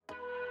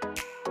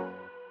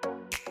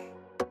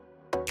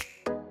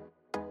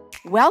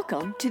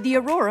Welcome to the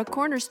Aurora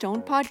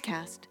Cornerstone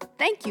podcast.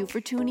 Thank you for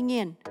tuning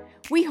in.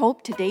 We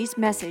hope today's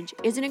message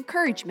is an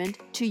encouragement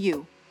to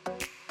you.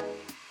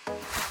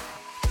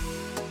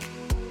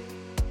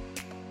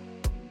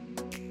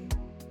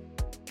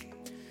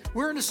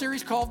 We're in a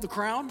series called The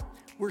Crown.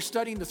 We're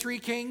studying the three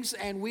kings,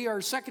 and we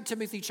are 2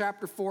 Timothy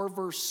chapter 4,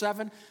 verse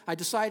 7. I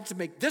decided to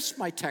make this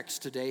my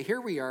text today.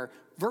 Here we are,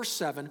 verse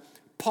 7.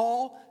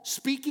 Paul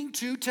speaking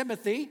to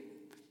Timothy.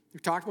 We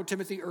talked about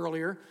Timothy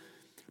earlier.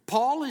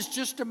 Paul is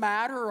just a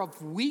matter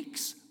of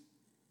weeks,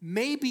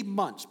 maybe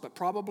months, but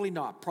probably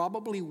not.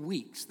 Probably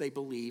weeks, they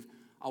believe,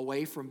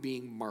 away from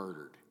being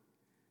martyred.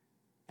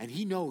 And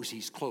he knows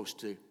he's close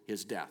to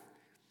his death.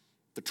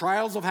 The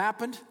trials have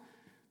happened.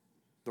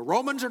 The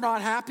Romans are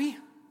not happy.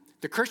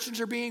 The Christians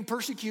are being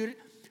persecuted.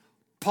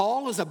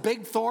 Paul is a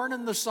big thorn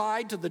in the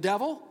side to the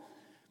devil,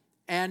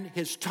 and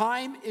his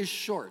time is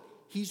short.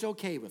 He's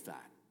okay with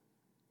that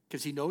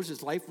because he knows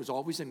his life was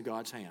always in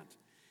God's hands.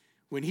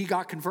 When he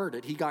got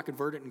converted,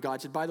 and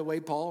God said, by the way,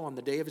 Paul, on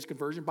the day of his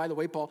conversion, by the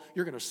way, Paul,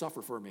 you're going to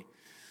suffer for me.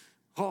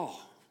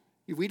 Oh,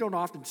 we don't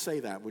often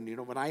say that.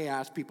 When I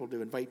ask people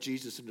to invite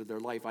Jesus into their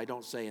life, I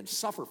don't say, and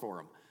suffer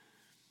for him.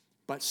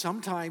 But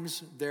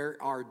sometimes there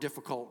are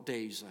difficult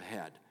days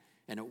ahead,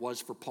 and it was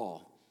for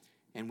Paul.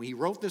 And when he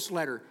wrote this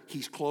letter,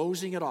 he's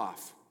closing it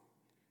off.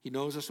 He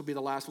knows this will be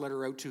the last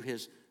letter out to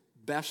his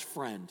best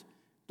friend,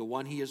 the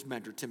one he has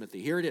mentored,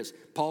 Timothy. Here it is.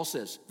 Paul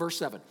says, verse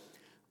 7,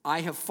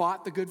 I have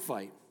fought the good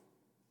fight.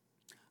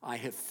 I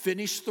have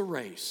finished the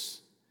race.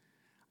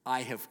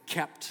 I have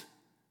kept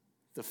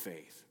the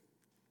faith.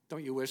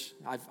 Don't you wish?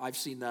 I've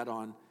seen that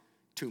on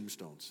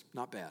tombstones.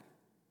 Not bad.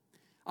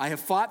 I have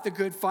fought the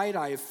good fight.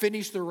 I have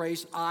finished the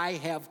race. I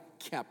have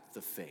kept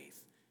the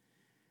faith.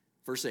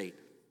 Verse 8.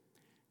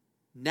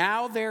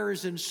 Now there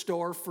is in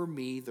store for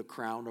me the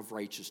crown of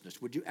righteousness.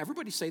 Would you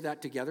everybody say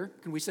that together?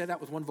 Can we say that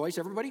with one voice,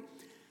 everybody?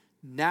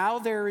 Now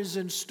there is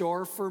in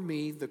store for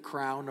me the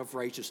crown of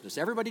righteousness.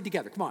 Everybody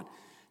together, come on.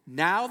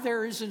 Now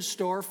there is in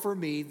store for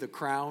me the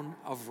crown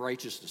of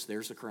righteousness.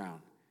 There's the crown.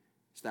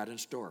 Is that in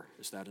store?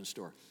 Is that in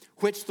store?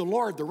 Which the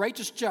Lord, the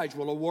righteous judge,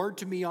 will award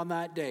to me on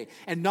that day.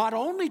 And not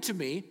only to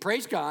me,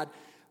 praise God,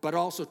 but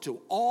also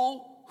to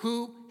all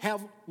who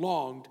have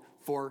longed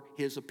for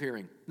his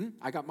appearing.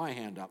 I got my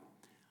hand up.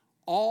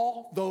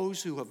 All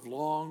those who have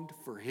longed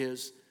for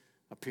his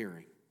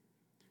appearing.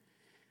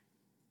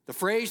 The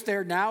phrase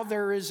there, now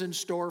there is in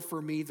store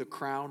for me the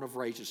crown of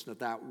righteousness.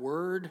 That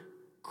word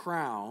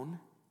crown,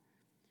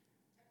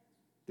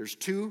 there's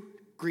two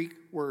Greek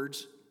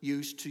words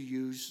used to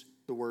use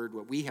the word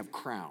what we have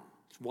crown.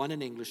 It's one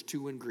in English,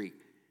 two in Greek.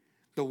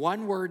 The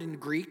one word in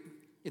Greek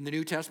in the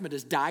New Testament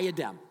is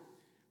diadem.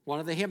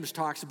 One of the hymns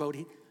talks about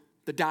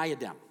the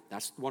diadem.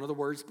 That's one of the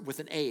words with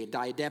an A,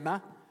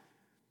 diadema.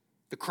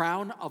 The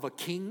crown of a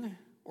king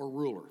or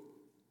ruler.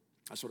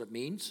 That's what it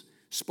means.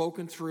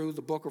 Spoken through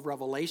the book of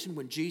Revelation.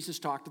 When Jesus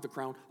talked to the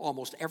crown,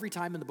 almost every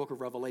time in the book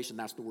of Revelation,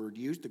 that's the word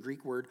used, the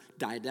Greek word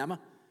diadema.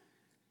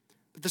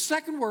 But the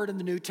second word in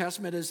the New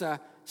Testament is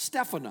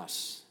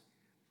Stephanos.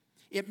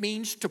 It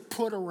means to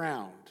put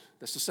around.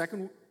 That's the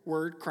second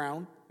word,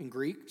 crown, in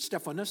Greek,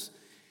 Stephanos.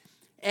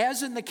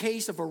 As in the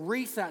case of a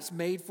wreath that's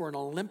made for an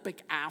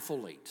Olympic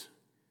athlete.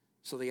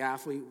 So the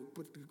athlete,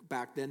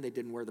 back then they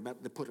didn't wear the medal,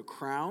 they put a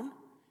crown,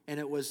 and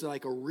it was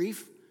like a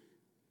wreath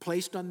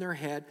placed on their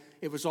head.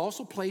 It was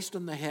also placed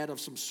on the head of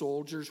some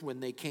soldiers when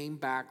they came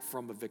back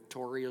from a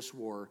victorious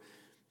war.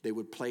 They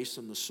would place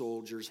on the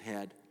soldier's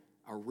head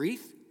a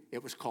wreath.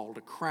 It was called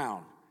a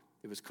crown.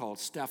 It was called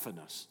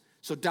Stephanos.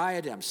 So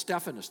diadem,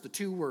 Stephanos, the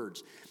two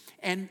words.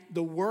 And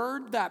the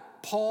word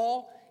that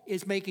Paul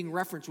is making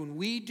reference when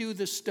we do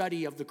the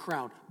study of the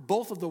crown,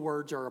 both of the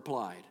words are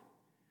applied.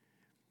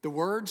 The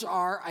words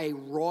are a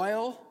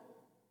royal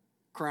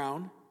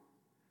crown,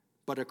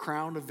 but a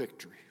crown of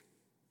victory.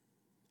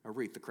 A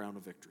wreath, the crown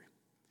of victory.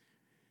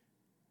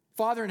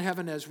 Father in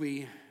heaven, as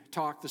we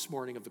talk this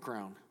morning of the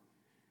crown,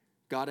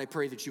 God, I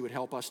pray that you would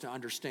help us to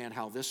understand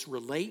how this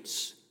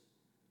relates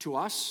to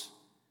us.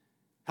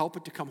 Help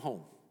it to come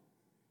home.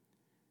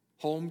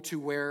 Home to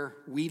where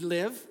we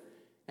live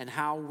and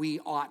how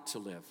we ought to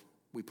live,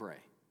 we pray.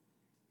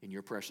 In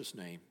your precious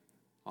name,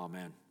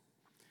 amen.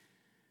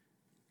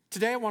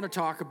 Today I want to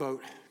talk about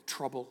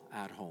trouble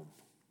at home.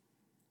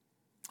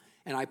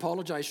 And I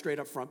apologize straight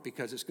up front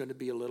because it's going to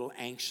be a little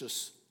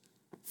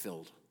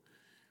anxious-filled.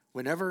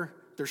 Whenever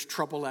there's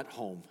trouble at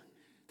home,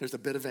 there's a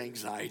bit of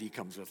anxiety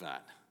comes with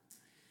that.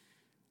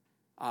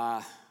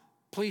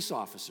 Police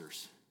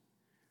officers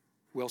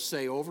will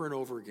say over and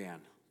over again,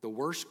 the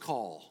worst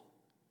call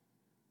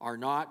are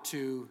not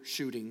to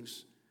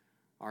shootings,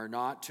 are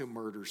not to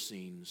murder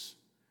scenes,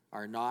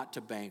 are not to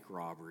bank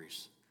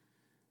robberies.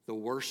 The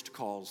worst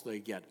calls they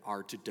get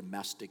are to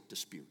domestic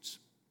disputes.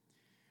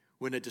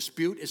 When a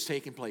dispute is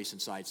taking place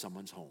inside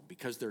someone's home,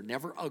 because they're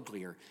never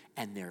uglier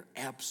and they're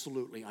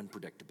absolutely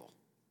unpredictable.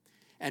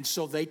 And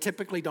so they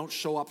typically don't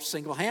show up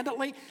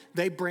single-handedly.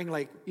 They bring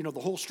the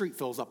whole street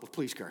fills up with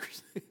police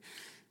cars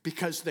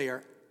because they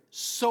are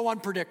so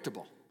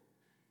unpredictable.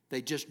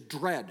 They just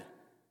dread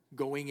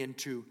going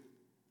into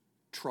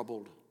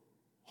troubled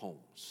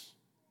homes.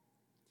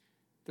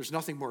 There's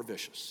nothing more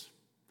vicious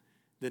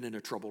than in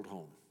a troubled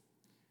home.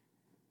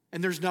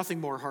 And there's nothing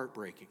more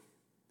heartbreaking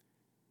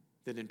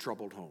than in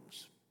troubled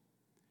homes.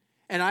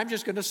 And I'm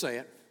just going to say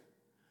it.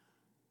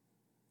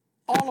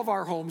 All of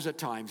our homes at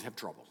times have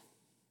trouble.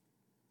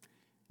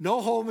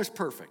 No home is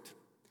perfect.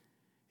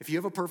 If you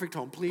have a perfect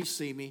home, please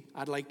see me.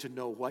 I'd like to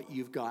know what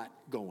you've got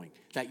going,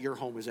 that your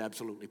home is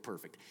absolutely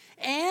perfect.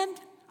 And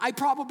I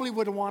probably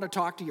would want to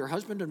talk to your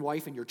husband and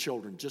wife and your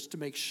children just to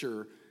make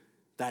sure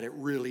that it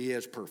really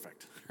is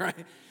perfect,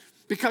 right?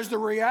 Because the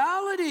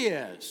reality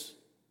is,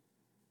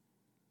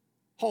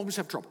 homes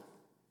have trouble.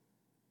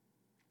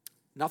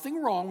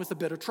 Nothing wrong with a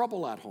bit of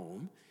trouble at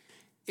home.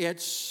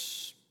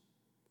 It's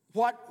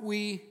what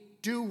we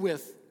do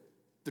with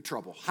the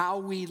trouble, how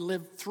we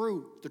live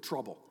through the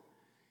trouble.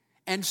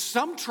 And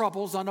some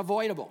trouble's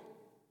unavoidable.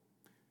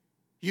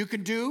 You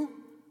can do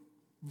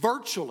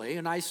virtually,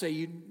 and I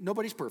say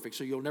nobody's perfect,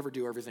 so you'll never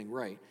do everything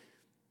right,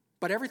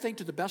 but everything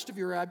to the best of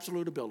your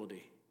absolute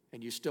ability,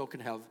 and you still can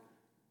have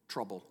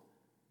trouble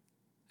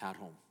at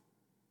home.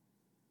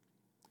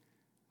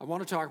 I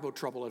want to talk about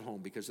trouble at home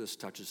because this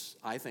touches,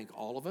 I think,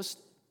 all of us.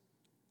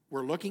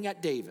 We're looking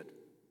at David.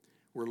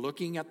 We're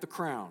looking at the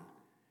crown.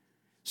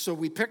 So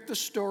we picked the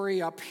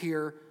story up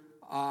here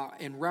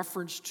in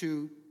reference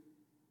to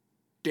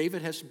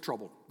David has some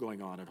trouble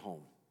going on at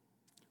home.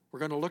 We're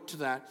going to look to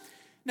that.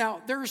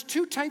 Now, there's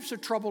two types of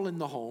trouble in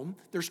the home.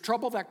 There's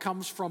trouble that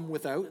comes from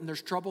without, and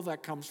there's trouble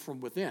that comes from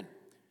within.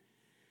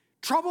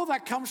 Trouble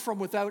that comes from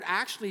without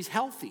actually is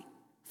healthy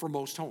for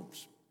most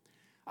homes.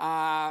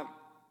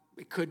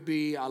 It could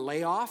be a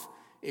layoff.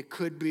 It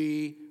could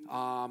be,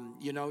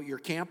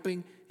 you're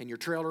camping and your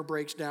trailer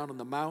breaks down in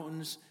the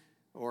mountains,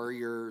 or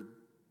your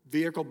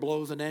vehicle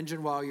blows an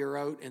engine while you're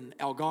out in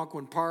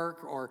Algonquin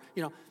Park, or,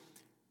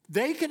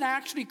 they can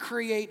actually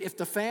create,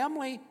 if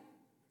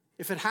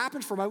it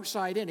happens from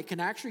outside in, it can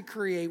actually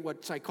create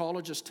what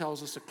psychologists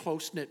tells us a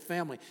close-knit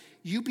family.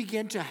 You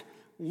begin to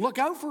look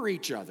out for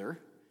each other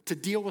to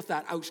deal with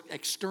that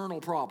external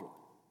problem.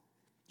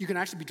 You can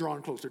actually be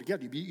drawn closer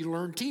together. You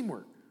learn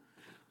teamwork.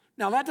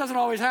 Now, that doesn't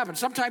always happen.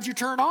 Sometimes you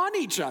turn on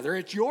each other.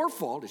 It's your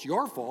fault. It's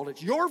your fault.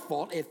 It's your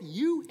fault if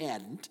you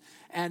hadn't.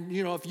 And,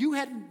 if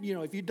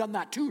you'd done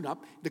that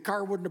tune-up, the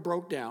car wouldn't have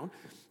broke down.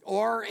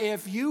 Or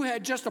if you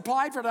had just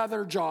applied for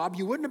another job,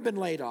 you wouldn't have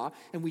been laid off.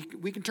 And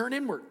we can turn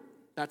inward.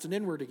 That's an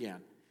inward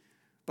again.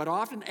 But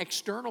often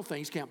external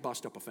things can't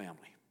bust up a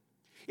family.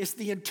 It's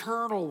the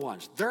internal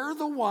ones. They're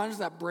the ones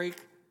that break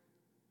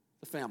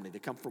the family. They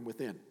come from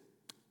within.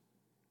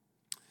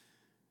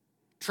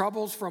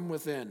 Troubles from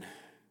within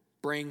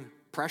bring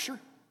pressure,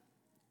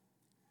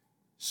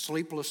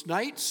 sleepless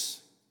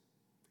nights,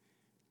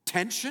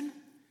 tension.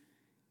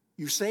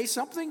 You say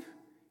something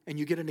and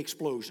you get an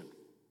explosion.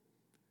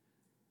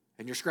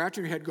 And you're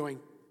scratching your head going,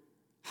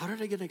 how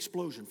did I get an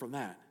explosion from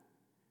that?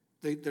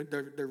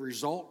 The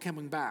result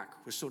coming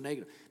back was so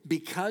negative.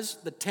 Because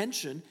the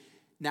tension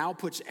now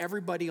puts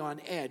everybody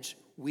on edge,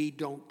 we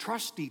don't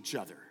trust each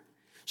other.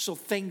 So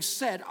things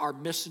said are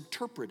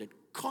misinterpreted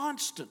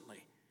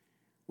constantly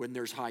when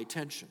there's high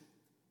tension.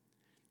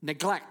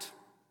 Neglect.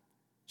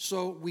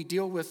 So we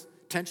deal with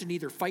tension,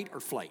 either fight or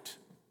flight.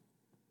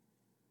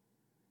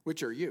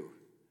 Which are you?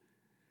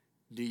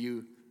 Do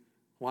you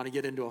want to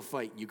get into a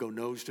fight and you go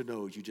nose to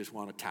nose, you just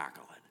want to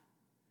tackle it?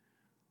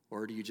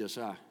 Or do you just,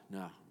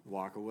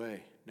 walk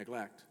away,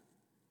 neglect,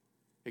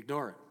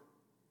 ignore it,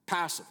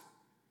 passive,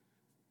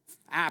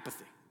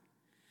 apathy,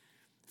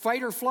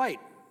 fight or flight?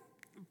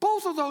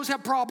 Both of those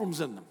have problems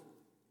in them,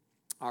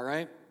 all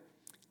right?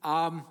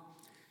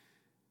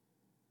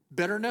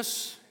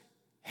 Bitterness,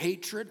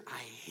 hatred,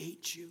 I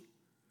hate you,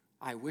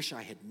 I wish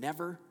I had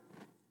never.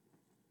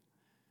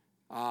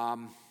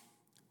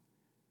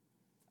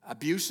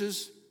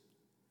 Abuses,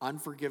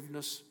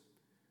 unforgiveness,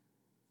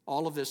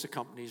 all of this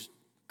accompanies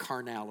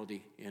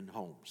carnality in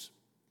homes.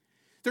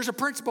 There's a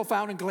principle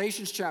found in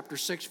Galatians chapter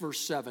 6, verse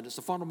 7. It's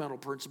a fundamental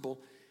principle.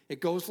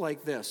 It goes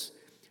like this: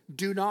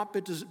 do not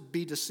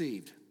be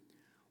deceived.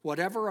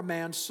 Whatever a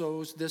man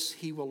sows, this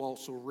he will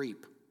also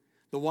reap.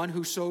 The one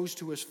who sows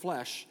to his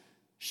flesh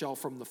shall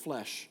from the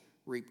flesh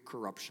reap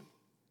corruption.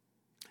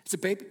 It's a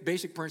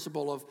basic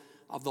principle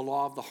of the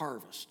law of the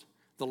harvest.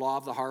 The law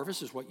of the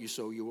harvest is what you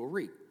sow, you will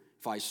reap.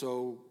 If I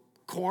sow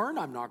corn,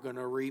 I'm not going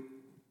to reap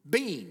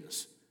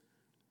beans.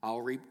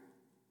 I'll reap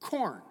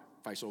corn.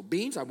 If I sow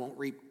beans, I won't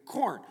reap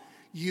corn.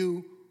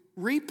 You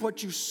reap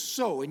what you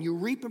sow, and you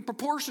reap in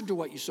proportion to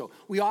what you sow.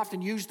 We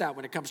often use that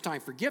when it comes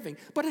time for giving,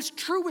 but it's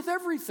true with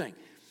everything.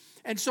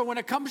 And so when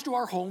it comes to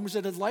our homes,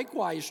 it is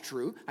likewise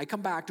true. I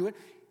come back to it.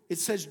 It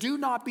says, do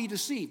not be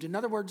deceived. In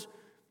other words,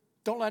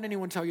 don't let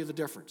anyone tell you the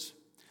difference.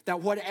 That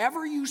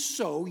whatever you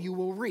sow, you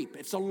will reap.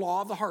 It's the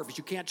law of the harvest.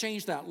 You can't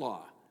change that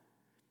law.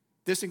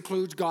 This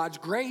includes God's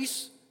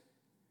grace,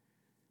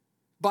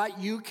 but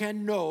you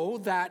can know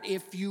that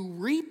if you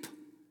reap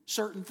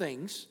certain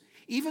things,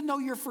 even though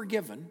you're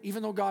forgiven,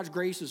 even though God's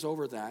grace is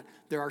over that,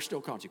 there are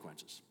still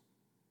consequences.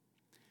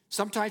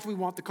 Sometimes we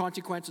want the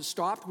consequences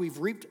stopped. We've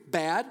reaped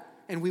bad,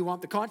 and we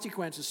want the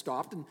consequences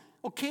stopped. And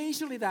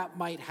Occasionally that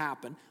might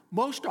happen.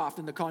 Most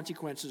often the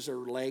consequences are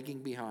lagging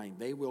behind.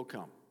 They will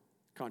come.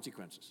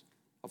 Consequences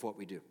of what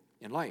we do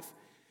in life.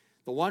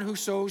 The one who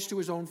sows to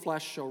his own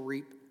flesh shall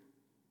reap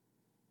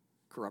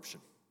corruption.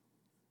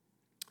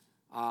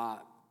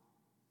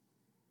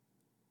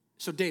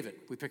 So David,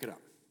 we pick it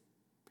up.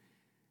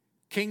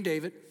 King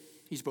David,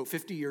 he's about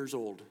 50 years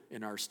old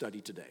in our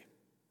study today.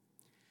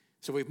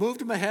 So we've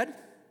moved him ahead.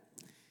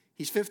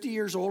 He's 50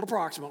 years old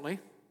approximately.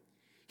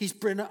 He's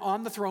been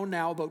on the throne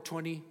now about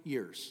 20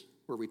 years,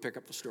 where we pick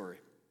up the story.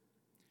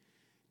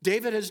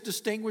 David has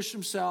distinguished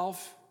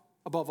himself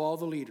above all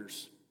the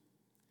leaders.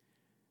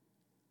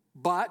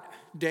 But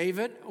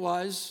David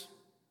was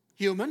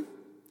human,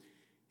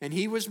 and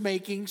he was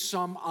making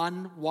some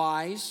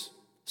unwise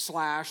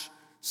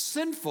 /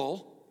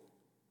 sinful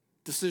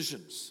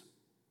decisions.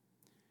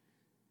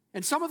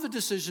 And some of the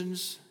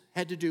decisions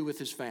had to do with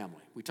his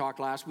family. We talked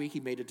last week, he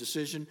made a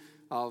decision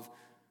of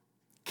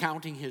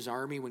counting his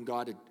army when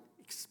God had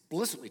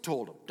explicitly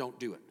told him, don't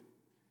do it.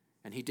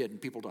 And he did,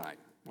 and people died.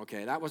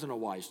 Okay, that wasn't a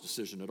wise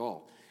decision at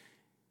all.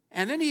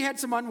 And then he had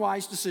some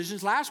unwise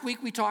decisions. Last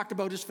week we talked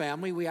about his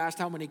family. We asked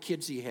how many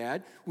kids he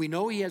had. We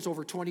know he has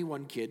over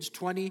 21 kids,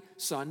 20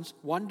 sons,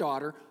 1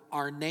 daughter,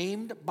 are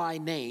named by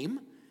name.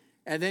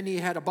 And then he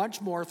had a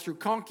bunch more through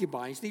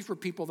concubines. These were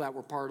people that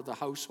were part of the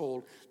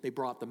household. They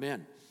brought them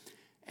in.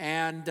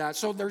 And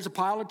so there's a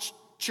pile of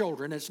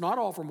children. It's not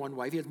all from one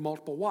wife. He has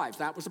multiple wives.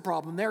 That was a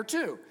problem there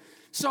too.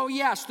 So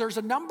yes, there's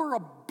a number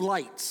of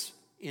blights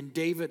in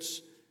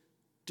David's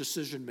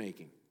decision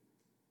making.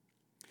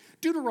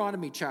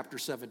 Deuteronomy chapter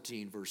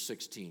 17, verse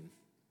 16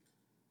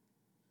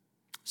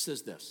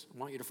 says this. I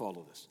want you to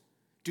follow this.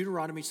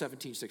 Deuteronomy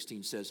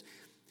 17:16 says,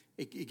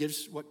 it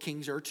gives what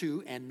kings are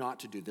to and not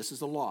to do. This is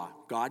the law.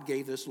 God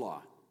gave this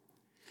law.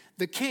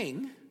 The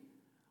king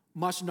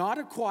must not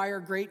acquire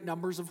great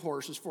numbers of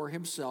horses for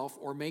himself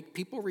or make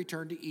people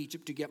return to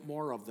Egypt to get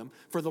more of them,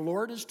 for the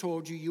Lord has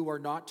told you, you are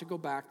not to go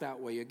back that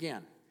way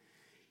again.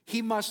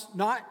 He must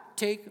not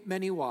take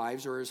many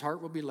wives, or his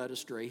heart will be led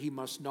astray. He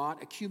must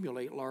not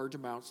accumulate large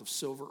amounts of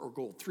silver or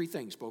gold. 3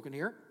 things spoken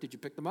here. Did you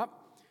pick them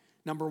up?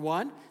 Number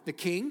 1, the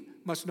king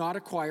must not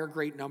acquire a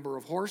great number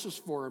of horses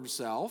for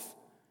himself.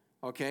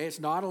 Okay, it's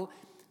not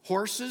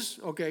horses.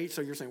 Okay,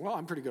 so you're saying, well,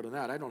 I'm pretty good on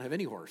that. I don't have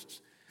any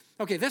horses.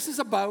 Okay, this is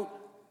about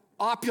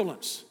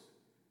opulence.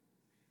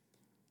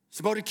 It's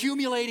about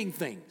accumulating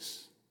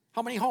things.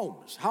 How many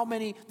homes? How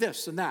many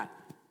this and that?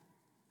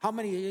 How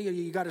many,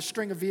 you got a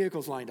string of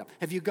vehicles lined up?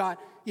 Have you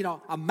got,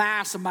 a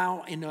mass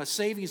amount in a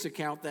savings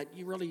account that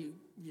you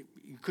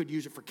could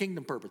use it for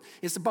kingdom purpose?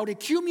 It's about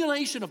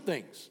accumulation of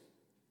things.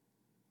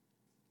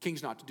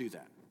 King's not to do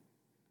that.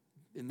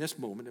 In this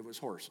moment, it was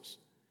horses.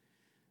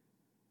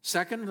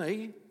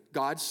 Secondly,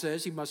 God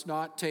says he must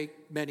not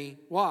take many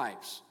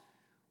wives,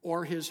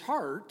 or his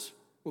heart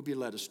will be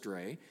led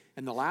astray.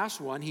 And the last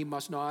one, he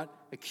must not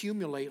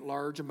accumulate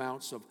large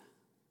amounts of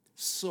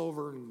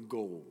silver and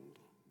gold.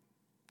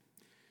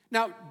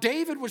 Now,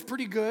 David was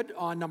pretty good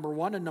on number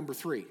 1 and number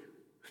 3.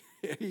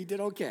 He did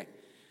okay.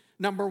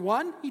 Number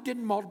 1, he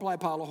didn't multiply a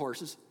pile of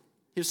horses.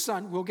 His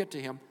son, we'll get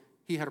to him,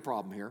 he had a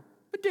problem here.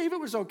 But David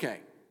was okay.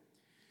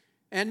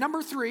 And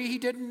number 3, he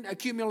didn't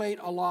accumulate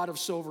a lot of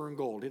silver and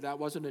gold. That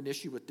wasn't an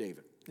issue with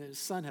David. His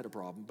son had a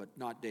problem, but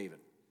not David.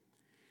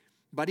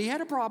 But he had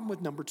a problem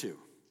with number 2.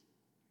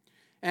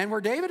 And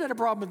where David had a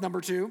problem with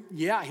number 2,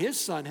 yeah, his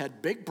son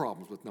had big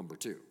problems with number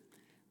 2.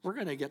 We're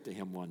going to get to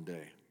him one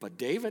day. But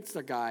David's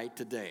the guy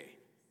today.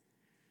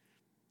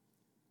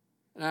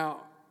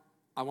 Now,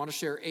 I want to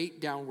share 8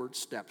 downward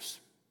steps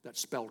that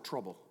spell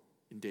trouble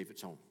in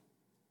David's home.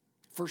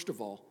 First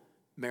of all,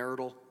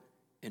 marital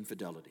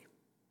infidelity.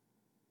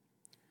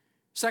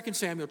 2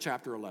 Samuel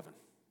chapter 11,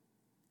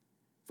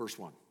 verse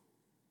 1.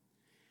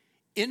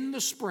 In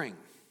the spring,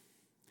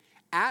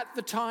 at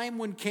the time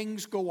when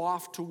kings go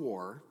off to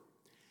war,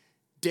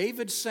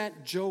 David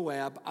sent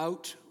Joab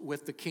out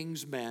with the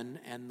king's men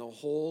and the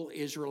whole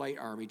Israelite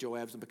army.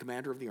 Joab's the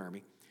commander of the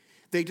army.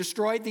 They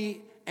destroyed the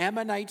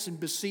Ammonites and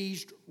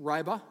besieged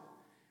Rabbah.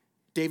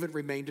 David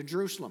remained in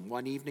Jerusalem.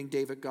 One evening,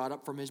 David got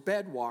up from his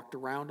bed, walked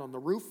around on the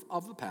roof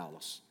of the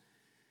palace.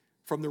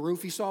 From the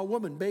roof, he saw a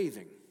woman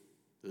bathing.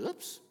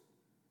 Oops.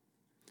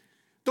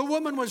 The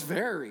woman was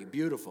very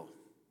beautiful.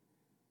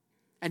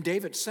 And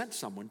David sent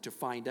someone to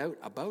find out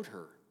about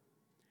her.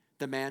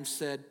 The man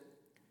said,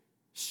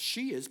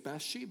 she is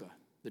Bathsheba,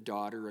 the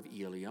daughter of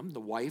Eliam, the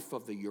wife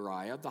of the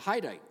Uriah the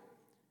Hittite.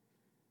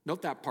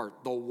 Note that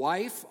part. The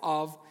wife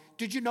of,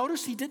 did you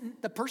notice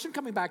the person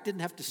coming back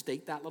didn't have to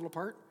state that little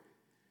part?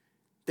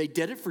 They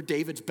did it for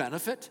David's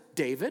benefit.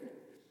 David.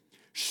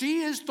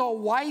 She is the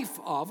wife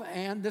of,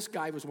 and this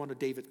guy was one of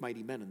David's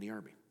mighty men in the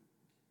army.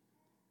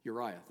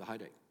 Uriah the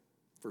Hittite.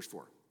 Verse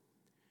 4.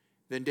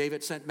 Then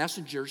David sent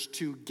messengers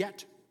to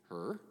get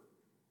her.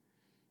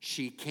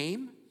 She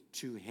came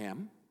to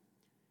him,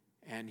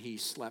 and he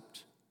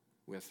slept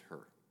with her.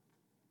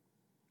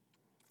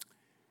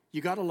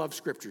 You got to love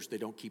scriptures. They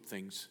don't keep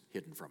things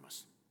hidden from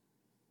us.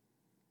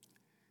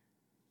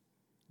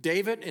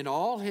 David, in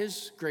all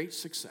his great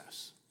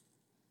success,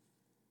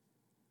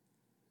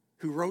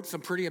 who wrote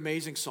some pretty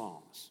amazing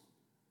psalms,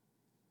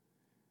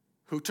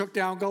 who took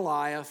down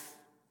Goliath,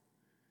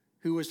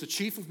 who was the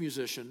chief of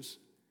musicians,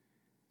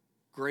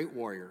 great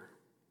warrior,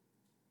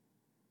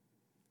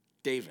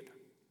 David.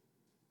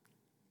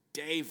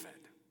 David.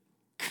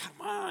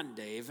 Come on,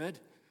 David.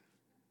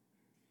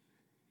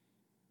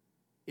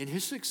 In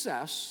his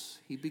success,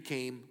 he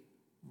became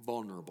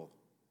vulnerable.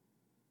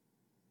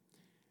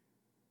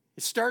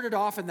 It started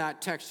off in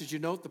that text. Did you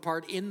note the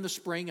part in the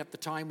spring at the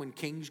time when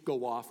kings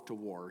go off to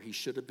war? He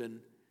should have been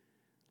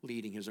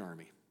leading his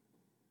army.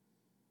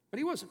 But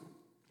he wasn't.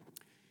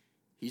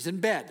 He's in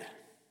bed.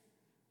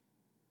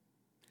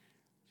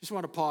 Just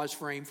want to pause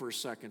frame for a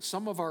second.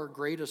 Some of our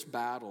greatest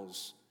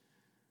battles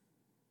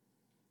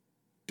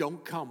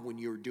don't come when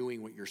you're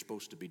doing what you're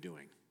supposed to be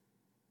doing.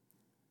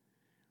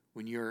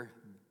 When you're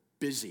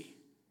busy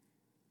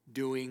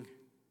doing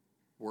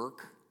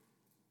work,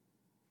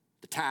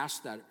 the tasks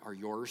that are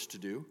yours to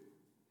do,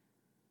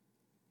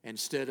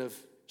 instead of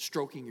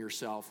stroking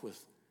yourself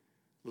with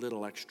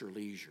little extra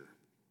leisure.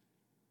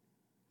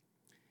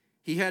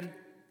 He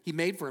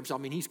made for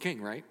himself, he's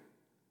king, right?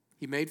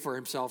 He made for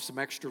himself some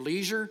extra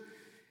leisure.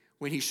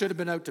 When he should have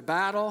been out to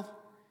battle,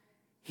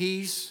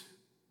 he's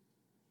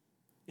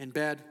in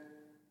bed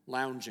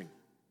lounging.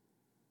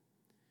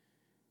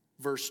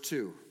 Verse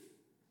 2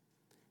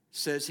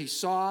 says he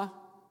saw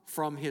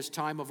from his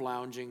time of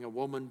lounging a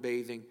woman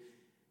bathing.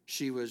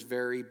 She was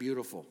very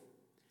beautiful.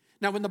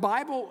 Now, when the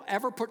Bible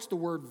ever puts the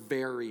word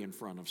very in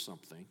front of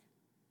something,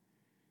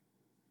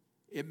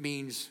 it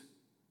means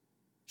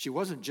she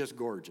wasn't just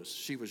gorgeous.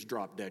 She was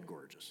drop dead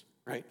gorgeous,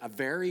 right? A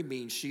very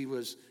means she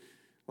was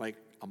like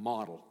a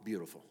model,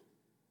 beautiful.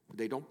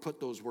 They don't put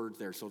those words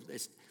there. So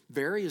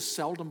very is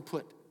seldom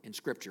put in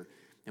Scripture.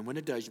 And when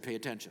it does, you pay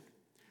attention.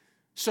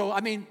 So,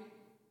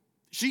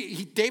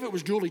 David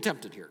was duly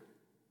tempted here.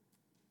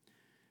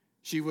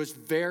 She was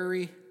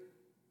very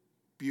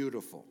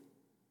beautiful.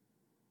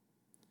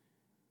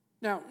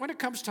 Now, when it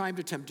comes time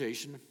to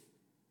temptation,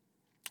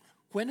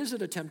 when is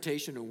it a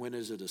temptation and when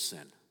is it a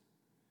sin?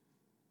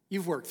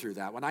 You've worked through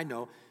that one. I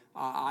know.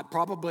 I'm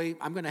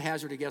going to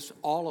hazard a guess,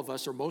 all of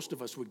us or most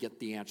of us would get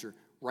the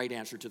right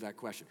answer to that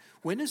question.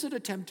 When is it a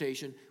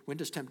temptation? When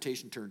does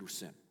temptation turn to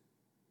sin?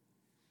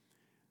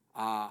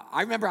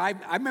 I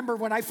remember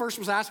when I first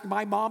was asking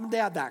my mom and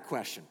dad that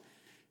question.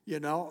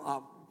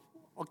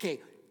 Okay,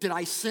 did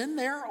I sin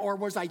there or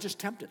was I just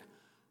tempted?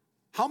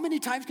 How many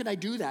times can I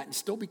do that and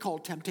still be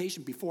called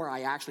temptation before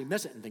I actually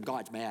miss it and then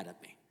God's mad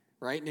at me,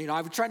 right? And,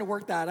 I was trying to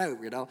work that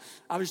out,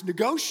 I was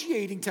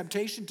negotiating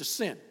temptation to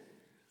sin.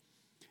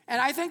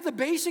 And I think the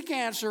basic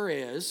answer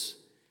is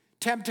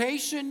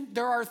temptation,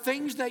 there are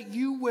things that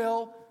you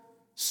will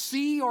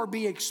see or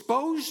be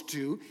exposed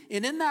to,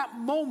 and in that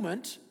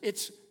moment,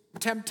 it's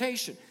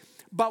temptation.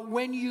 But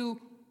when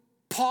you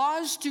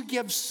pause to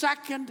give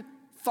second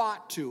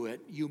thought to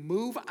it, you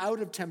move out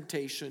of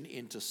temptation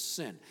into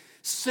sin.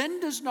 Sin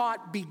does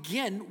not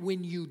begin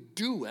when you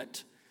do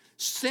it.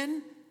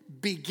 Sin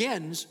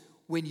begins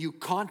when you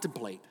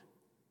contemplate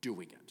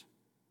doing it.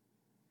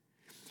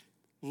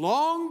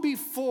 Long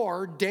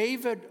before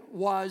David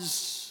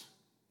was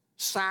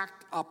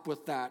sacked up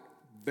with that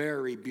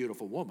very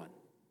beautiful woman,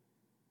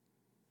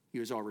 he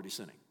was already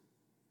sinning.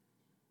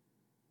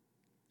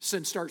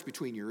 Sin starts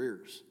between your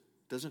ears.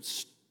 It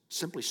doesn't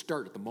simply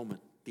start at the moment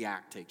the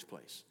act takes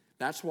place.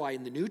 That's why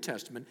in the New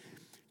Testament,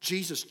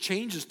 Jesus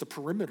changes the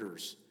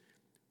perimeters.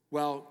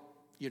 Well,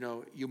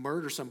 you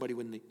murder somebody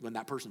when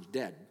that person's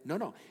dead.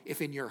 No.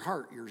 If in your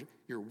heart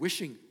you're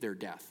wishing their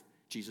death,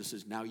 Jesus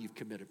says, now you've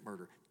committed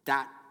murder.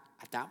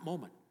 At that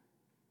moment,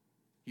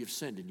 you've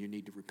sinned and you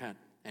need to repent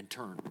and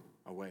turn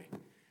away.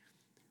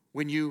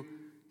 When you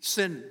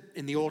sin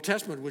in the Old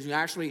Testament, when you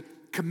actually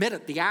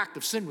committed the act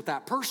of sin with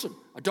that person,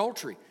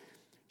 adultery,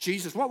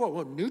 Jesus,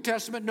 whoa, New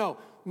Testament, no.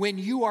 When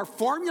you are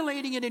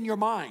formulating it in your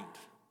mind,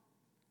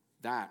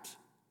 that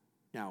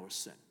now is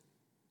sin.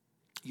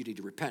 You need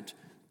to repent,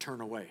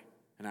 turn away,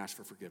 and ask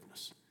for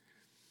forgiveness.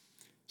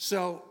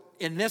 So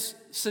in this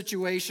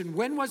situation,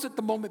 when was it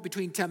the moment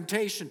between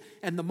temptation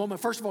and the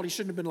moment? First of all, he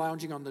shouldn't have been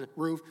lounging on the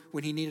roof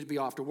when he needed to be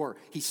off to war.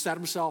 He set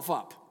himself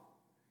up.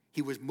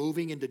 He was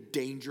moving into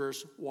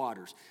dangerous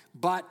waters.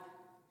 But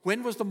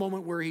when was the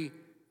moment where he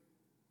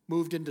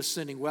moved into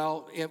sinning?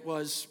 Well, it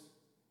was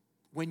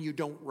when you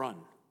don't run.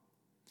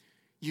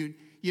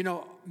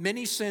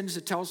 Many sins,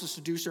 it tells us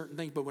to do certain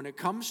things, but when it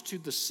comes to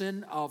the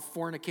sin of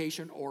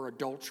fornication or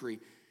adultery,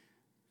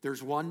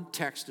 there's one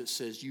text that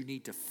says you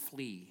need to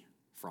flee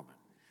from it.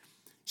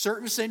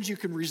 Certain sins you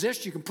can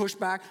resist, you can push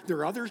back. There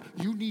are others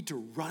you need to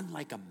run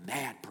like a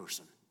mad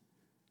person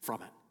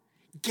from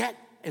it. Get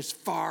as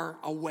far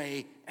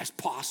away as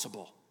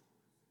possible.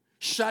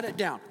 Shut it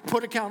down.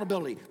 Put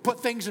accountability. Put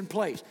things in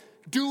place.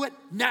 Do it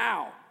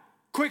now,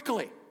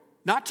 quickly.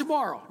 Not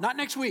tomorrow, not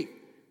next week.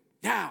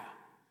 Now.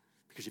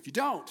 Because if you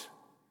don't,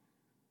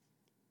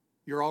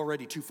 you're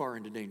already too far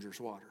into dangerous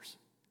waters.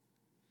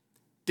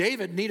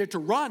 David needed to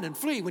run and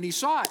flee when he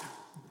saw it.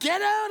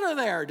 Get out of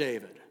there,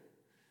 David.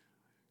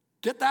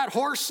 Get that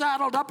horse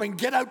saddled up and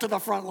get out to the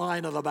front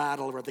line of the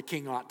battle where the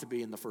king ought to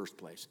be in the first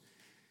place.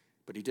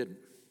 but he didn't.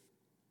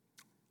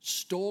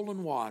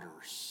 Stolen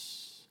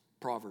waters,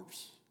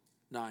 Proverbs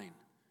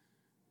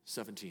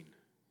 9:17.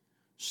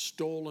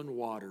 Stolen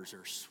waters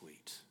are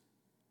sweet.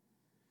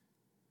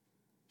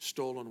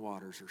 Stolen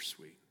waters are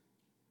sweet.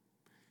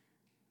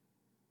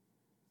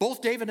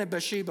 Both David and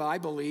Bathsheba, I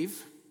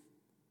believe,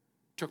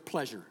 took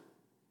pleasure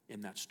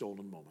in that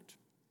stolen moment.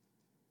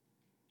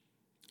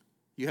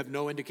 You have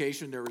no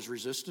indication there was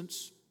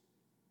resistance.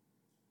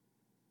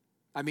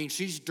 I mean,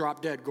 she's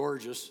drop dead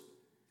gorgeous,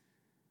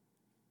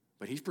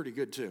 but he's pretty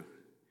good too.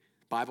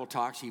 Bible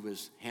talks he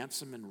was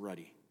handsome and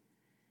ruddy.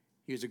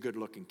 He was a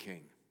good-looking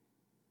king.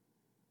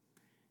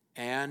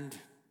 And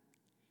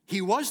he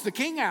was the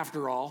king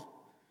after all.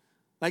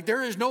 Like,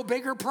 there is no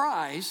bigger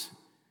prize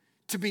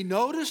to be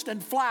noticed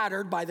and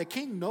flattered by the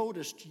king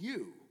noticed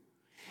you.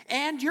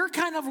 And you're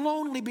kind of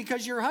lonely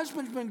because your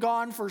husband's been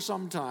gone for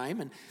some time,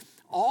 and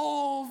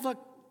all the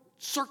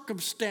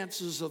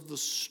circumstances of the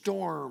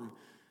storm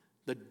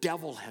the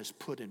devil has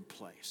put in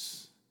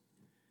place.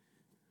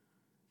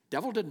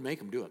 Devil didn't make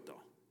him do it,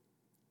 though.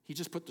 He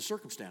just put the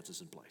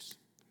circumstances in place.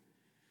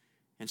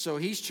 And so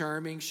he's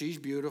charming, she's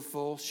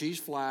beautiful, she's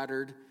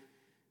flattered.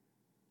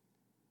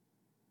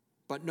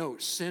 But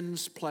note,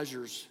 sin's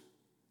pleasures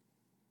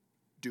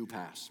do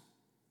pass.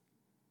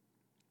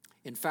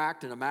 In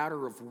fact, in a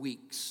matter of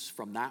weeks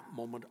from that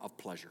moment of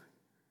pleasure,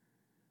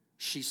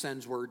 she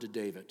sends word to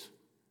David,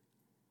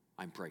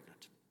 I'm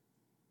pregnant.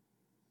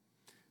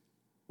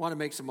 I want to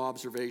make some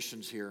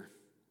observations here.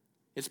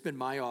 It's been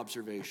my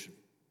observation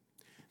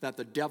that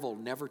the devil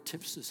never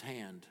tips his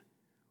hand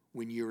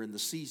when you're in the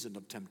season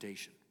of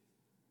temptation.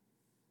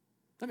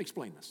 Let me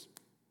explain this.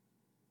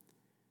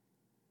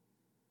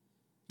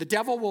 The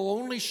devil will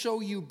only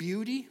show you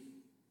beauty.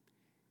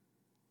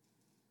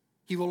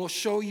 He will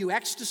show you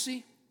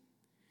ecstasy.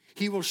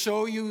 He will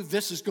show you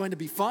this is going to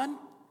be fun.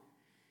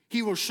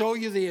 He will show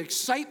you the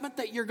excitement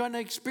that you're going to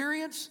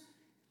experience.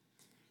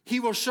 He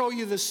will show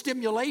you the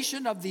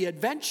stimulation of the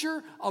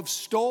adventure of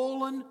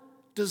stolen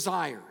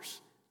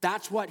desires.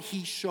 That's what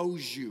he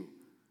shows you.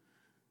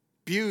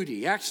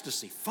 Beauty,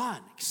 ecstasy, fun,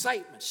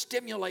 excitement,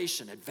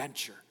 stimulation,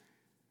 adventure.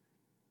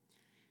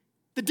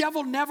 The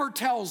devil never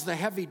tells the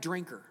heavy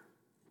drinker,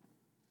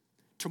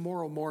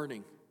 tomorrow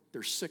morning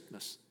there's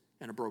sickness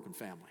and a broken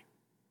family.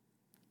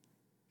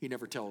 He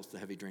never tells the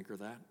heavy drinker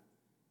that.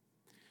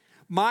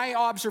 My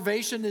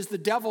observation is the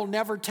devil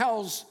never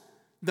tells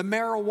the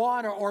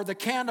marijuana or the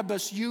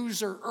cannabis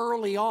user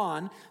early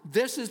on,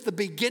 this is the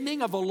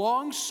beginning of a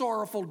long,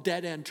 sorrowful,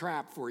 dead-end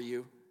trap for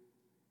you.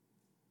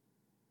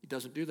 He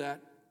doesn't do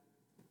that.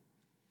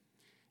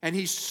 And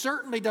he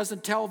certainly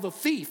doesn't tell the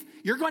thief,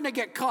 you're going to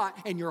get caught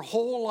and your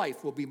whole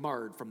life will be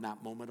marred from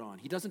that moment on.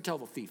 He doesn't tell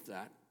the thief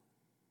that.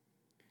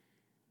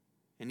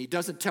 And he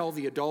doesn't tell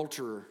the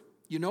adulterer,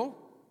 you know,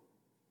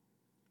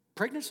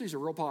 pregnancy is a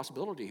real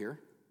possibility here.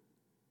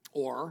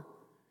 Or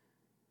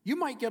you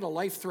might get a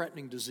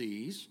life-threatening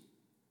disease,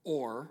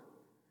 or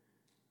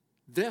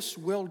this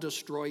will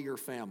destroy your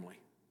family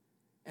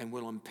and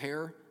will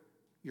impair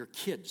your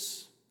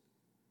kids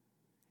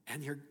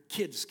and your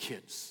kids'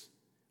 kids.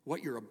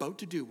 What you're about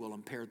to do will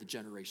impair the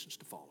generations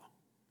to follow.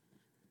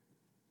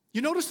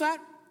 You notice that?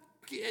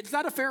 Is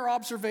that a fair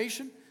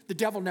observation? The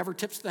devil never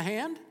tips the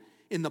hand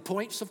in the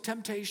points of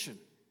temptation.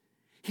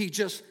 He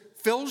just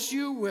fills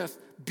you with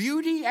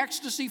beauty,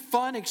 ecstasy,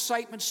 fun,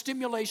 excitement,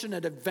 stimulation,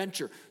 and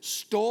adventure.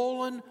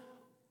 Stolen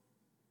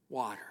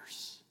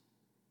waters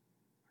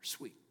are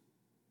sweet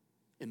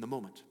in the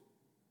moment.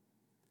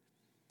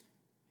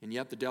 And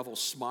yet the devil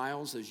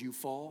smiles as you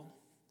fall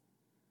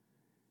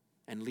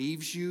and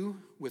leaves you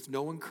with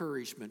no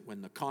encouragement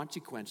when the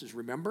consequences,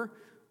 remember,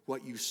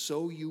 what you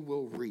sow you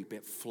will reap.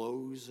 It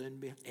flows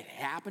in, it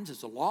happens,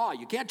 it's a law.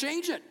 You can't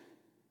change it.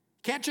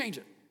 Can't change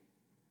it.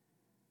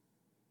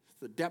 It's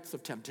the depth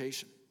of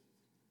temptation.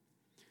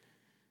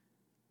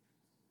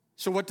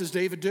 So what does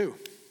David do?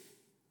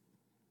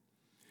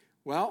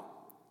 Well,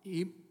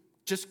 he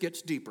just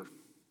gets deeper.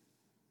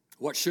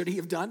 What should he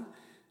have done?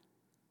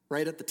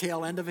 Right at the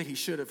tail end of it, he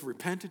should have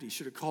repented. He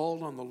should have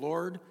called on the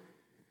Lord.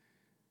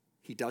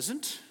 He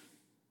doesn't.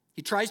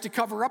 He tries to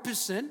cover up his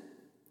sin.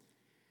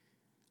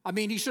 I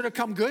mean, he should have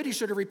come good. He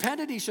should have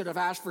repented. He should have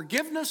asked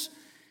forgiveness.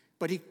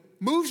 But he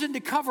moves into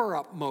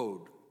cover-up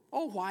mode.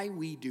 Oh, why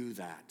we do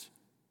that?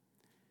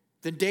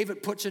 Then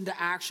David puts into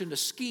action a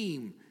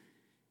scheme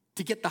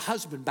to get the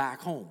husband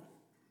back home.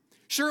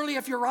 Surely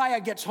if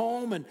Uriah gets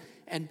home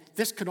and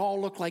this can all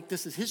look like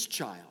this is his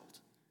child.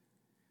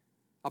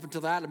 Up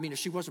until that, I mean, if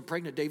she wasn't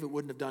pregnant, David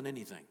wouldn't have done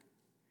anything.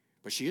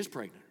 But she is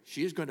pregnant.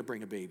 She is going to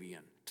bring a baby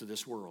into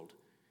this world.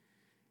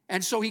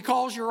 And so he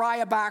calls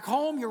Uriah back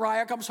home.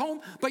 Uriah comes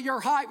home. But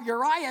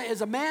Uriah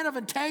is a man of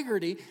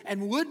integrity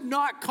and would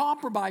not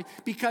compromise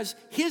because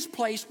his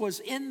place was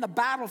in the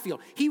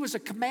battlefield. He was a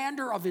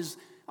commander of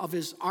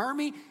his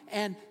army,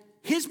 and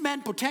his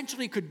men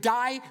potentially could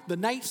die the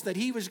nights that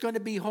he was going to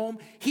be home.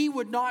 He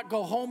would not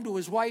go home to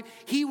his wife.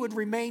 He would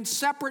remain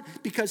separate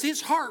because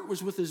his heart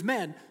was with his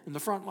men in the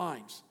front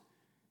lines.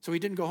 So he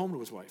didn't go home to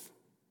his wife.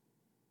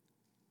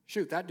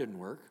 Shoot, that didn't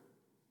work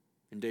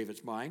in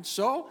David's mind.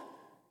 So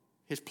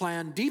His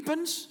plan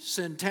deepens.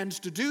 Sin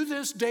tends to do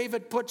this.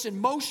 David puts in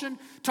motion,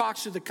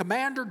 talks to the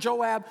commander.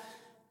 Joab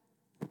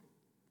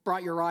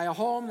brought Uriah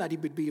home that he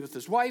would be with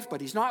his wife, but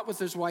he's not with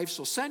his wife,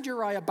 so send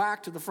Uriah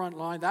back to the front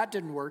line. That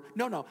didn't work.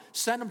 No,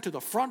 send him to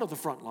the front of the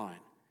front line.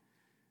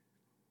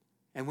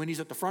 And when he's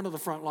at the front of the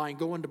front line,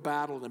 go into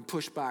battle, then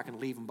push back and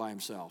leave him by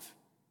himself.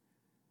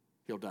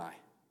 He'll die.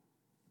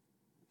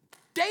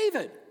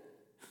 David!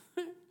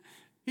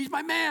 He's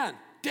my man.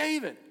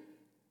 David,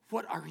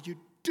 what are you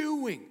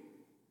doing?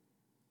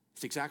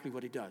 It's exactly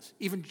what he does.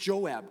 Even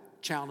Joab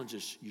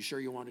challenges, you sure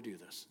you want to do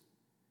this?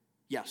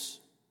 Yes.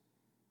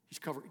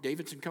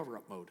 David's in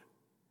cover-up mode.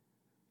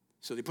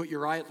 So they put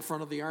Uriah at the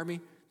front of the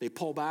army. They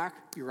pull back.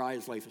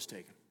 Uriah's life is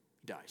taken.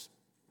 He dies.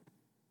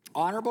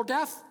 Honorable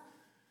death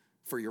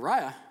for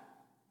Uriah.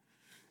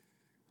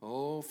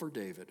 Oh, for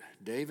David.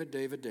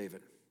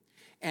 David.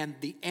 And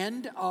the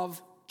end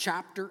of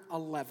chapter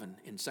 11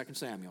 in 2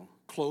 Samuel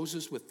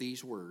closes with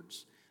these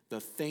words. The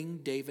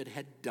thing David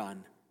had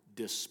done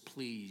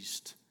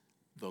displeased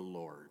the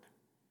Lord.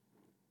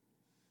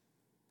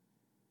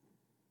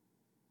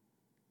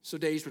 So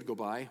days would go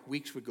by,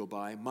 weeks would go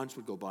by, months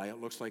would go by. It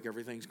looks like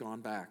everything's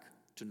gone back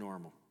to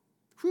normal.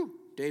 Whew,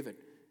 David,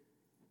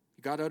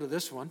 you got out of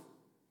this one.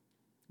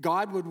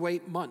 God would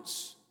wait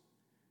months.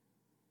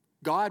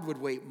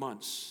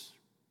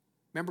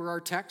 Remember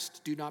our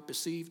text? Do not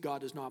deceive.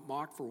 God is not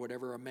mocked. For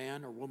whatever a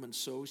man or woman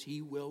sows,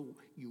 you will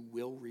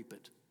reap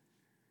it.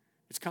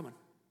 It's coming.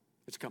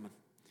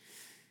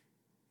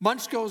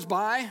 Months goes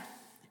by,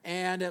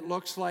 and it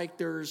looks like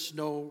there's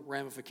no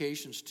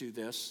ramifications to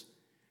this.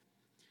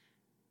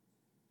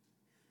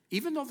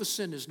 Even though the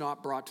sin is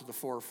not brought to the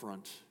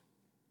forefront,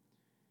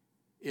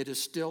 it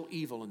is still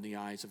evil in the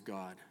eyes of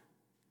God.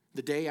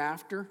 The day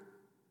after,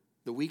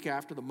 the week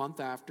after, the month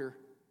after,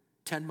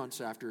 10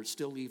 months after, it's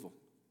still evil.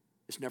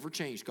 It's never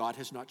changed. God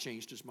has not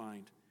changed his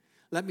mind.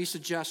 Let me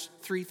suggest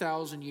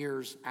 3,000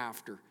 years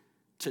after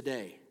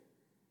today,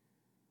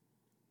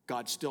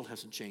 God still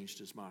hasn't changed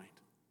his mind.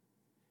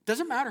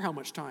 Doesn't matter how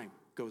much time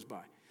goes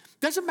by.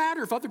 Doesn't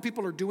matter if other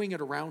people are doing it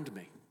around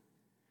me.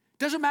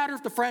 Doesn't matter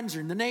if the friends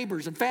and the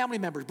neighbors and family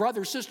members,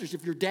 brothers, sisters,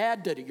 if your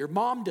dad did it, your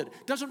mom did it.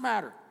 Doesn't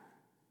matter.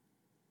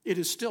 It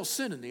is still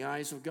sin in the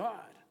eyes of God.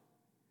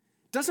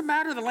 Doesn't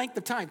matter the length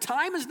of time.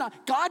 Time is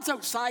not, God's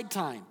outside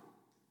time.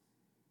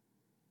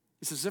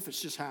 It's as if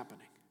it's just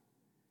happening.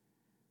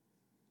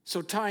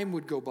 So time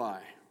would go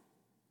by.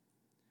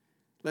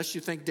 Lest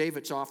you think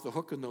David's off the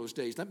hook in those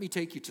days, let me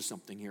take you to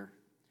something here.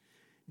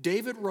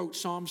 David wrote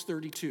Psalms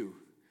 32,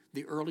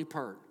 the early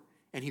part,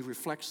 and he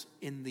reflects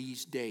in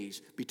these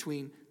days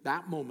between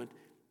that moment,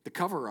 the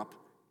cover-up,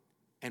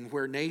 and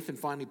where Nathan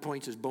finally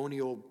points his bony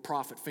old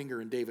prophet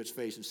finger in David's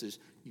face and says,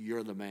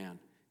 you're the man.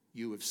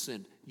 You have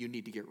sinned. You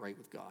need to get right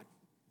with God.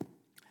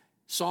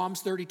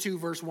 Psalms 32,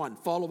 verse 1.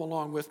 Follow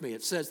along with me.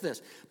 It says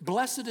this.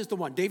 Blessed is the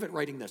one, David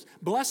writing this,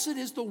 blessed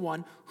is the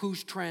one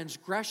whose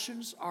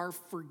transgressions are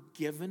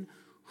forgiven,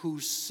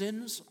 whose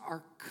sins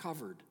are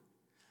covered.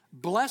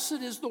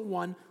 Blessed is the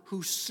one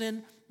whose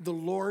sin the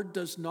Lord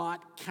does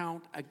not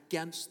count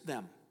against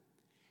them,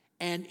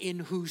 and in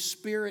whose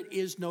spirit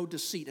is no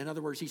deceit. In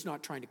other words, he's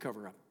not trying to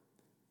cover up.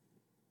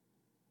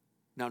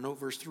 Now note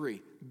verse 3.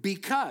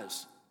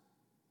 Because,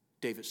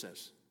 David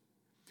says,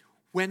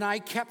 when I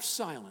kept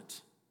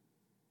silent,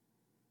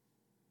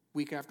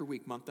 week after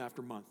week, month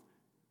after month,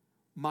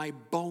 my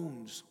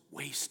bones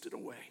wasted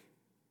away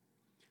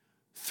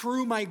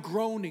through my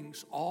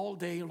groanings all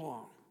day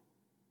long.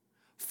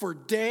 For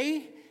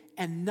day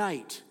and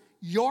night,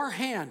 your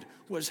hand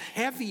was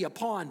heavy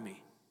upon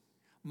me.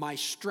 My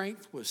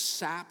strength was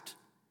sapped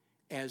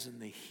as in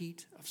the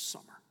heat of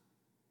summer.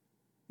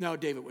 No,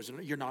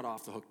 you're not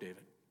off the hook,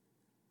 David.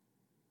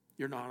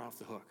 You're not off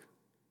the hook.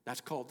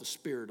 That's called the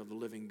Spirit of the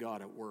living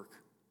God at work.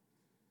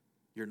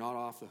 You're not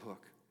off the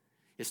hook.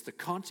 It's the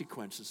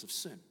consequences of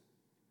sin.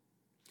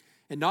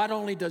 And not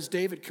only does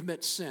David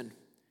commit sin,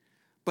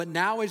 but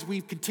now as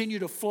we continue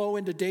to flow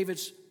into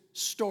David's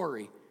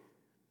story,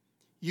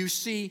 you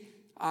see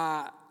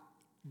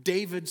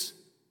David's,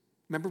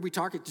 remember we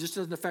talked, it just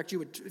doesn't affect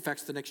you, it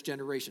affects the next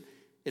generation.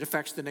 It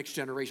affects the next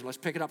generation. Let's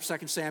pick it up,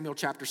 2 Samuel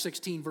chapter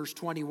 16, verse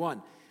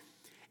 21.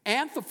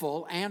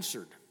 Antiphal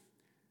answered,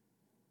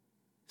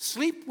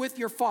 sleep with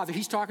your father.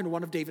 He's talking to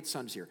one of David's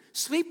sons here.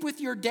 Sleep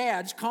with your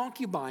dad's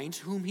concubines,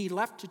 whom he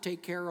left to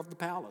take care of the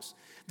palace.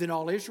 Then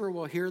all Israel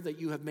will hear that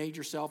you have made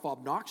yourself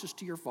obnoxious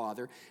to your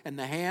father, and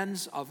the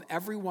hands of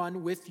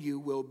everyone with you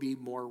will be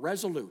more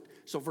resolute.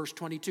 So verse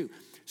 22.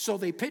 So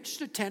they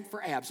pitched a tent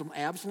for Absalom.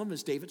 Absalom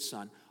is David's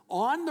son.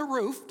 On the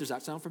roof, does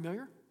that sound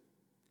familiar?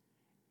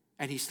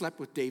 And he slept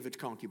with David's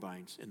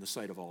concubines in the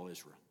sight of all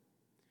Israel.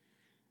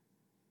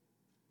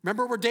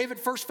 Remember where David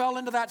first fell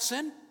into that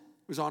sin?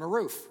 It was on a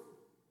roof.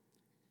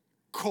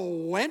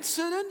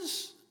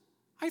 Coincidence?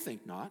 I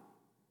think not.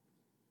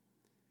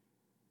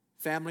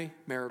 Family,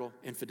 marital,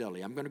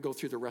 infidelity. I'm going to go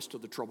through the rest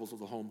of the troubles of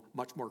the home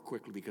much more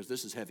quickly because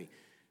this is heavy.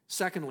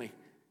 Secondly,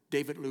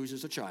 David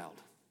loses a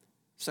child.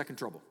 Second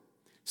trouble.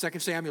 2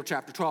 Samuel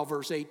chapter 12,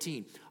 verse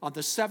 18. On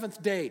the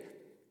seventh day,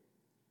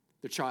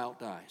 the child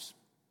dies.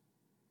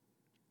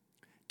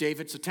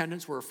 David's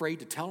attendants were afraid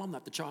to tell him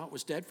that the child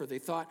was dead, for they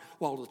thought,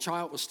 while the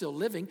child was still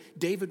living,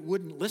 David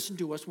wouldn't listen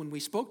to us when we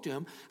spoke to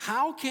him.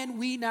 How can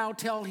we now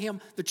tell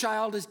him the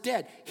child is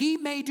dead? He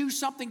may do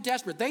something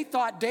desperate. They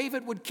thought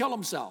David would kill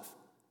himself.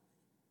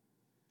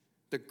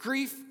 The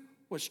grief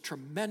was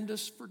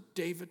tremendous for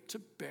David to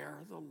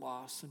bear the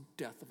loss and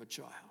death of a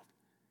child.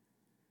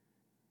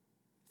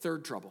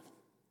 Third trouble,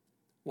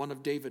 one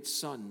of David's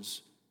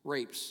sons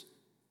rapes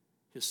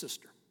his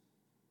sister.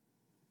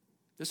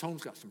 This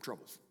home's got some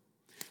troubles.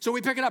 So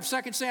we pick it up,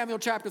 2 Samuel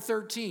chapter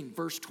 13,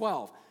 verse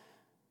 12.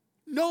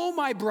 "No,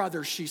 my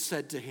brother," she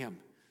said to him,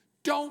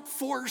 "don't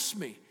force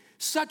me.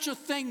 Such a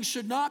thing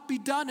should not be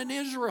done in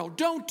Israel.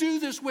 Don't do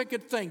this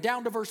wicked thing."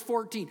 Down to verse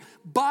 14.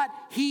 But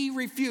he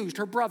refused,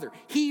 her brother.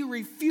 He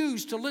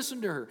refused to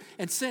listen to her.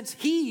 And since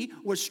he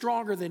was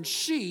stronger than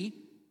she,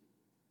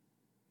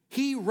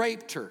 he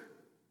raped her.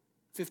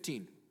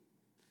 15.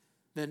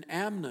 Then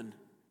Amnon,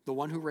 the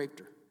one who raped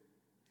her,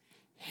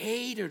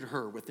 hated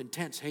her with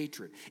intense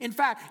hatred. In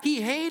fact,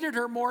 he hated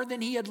her more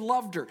than he had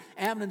loved her.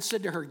 Amnon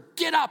said to her,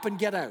 "Get up and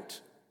get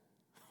out."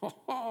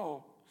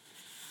 Oh.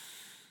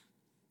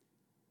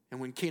 And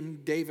when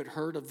King David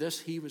heard of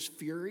this, he was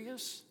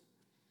furious.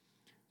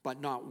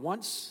 But not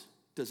once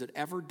does it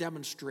ever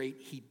demonstrate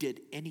he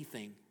did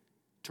anything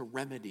to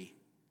remedy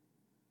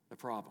the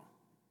problem.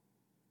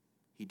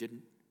 He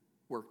didn't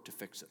work to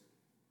fix it.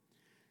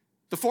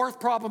 The fourth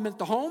problem at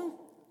the home,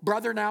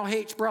 brother now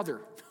hates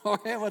brother.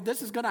 Okay, well,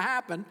 this is going to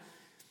happen.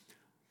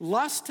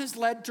 Lust has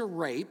led to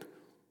rape.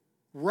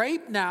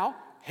 Rape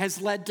now has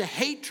led to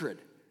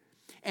hatred.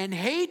 And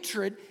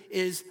hatred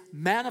is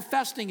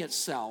manifesting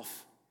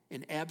itself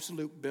in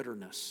absolute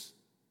bitterness.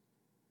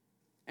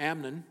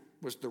 Amnon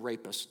was the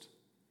rapist.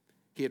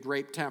 He had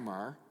raped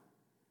Tamar.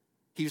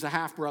 He was a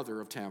half-brother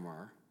of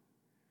Tamar.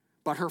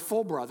 But her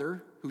full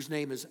brother, whose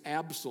name is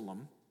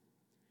Absalom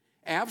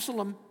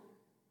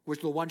was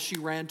the one she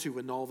ran to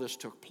when all this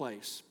took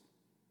place.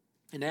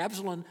 And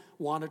Absalom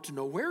wanted to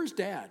know, where's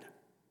Dad?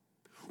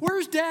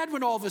 Where's Dad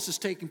when all this is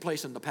taking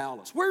place in the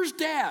palace? Where's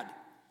Dad?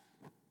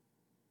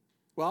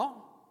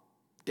 Well,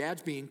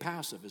 Dad's being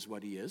passive is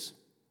what he is.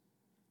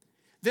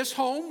 This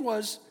home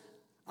was,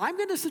 I'm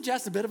going to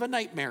suggest, a bit of a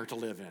nightmare to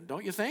live in,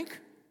 don't you think?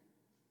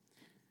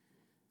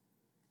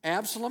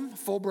 Absalom,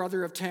 full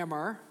brother of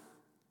Tamar,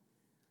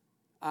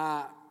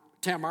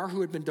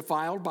 who had been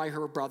defiled by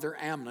her brother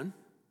Amnon,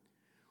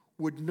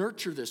 would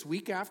nurture this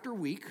week after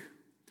week,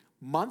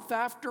 month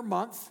after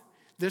month.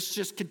 This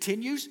just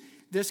continues.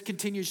 This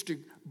continues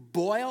to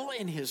boil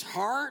in his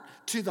heart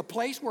to the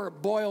place where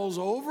it boils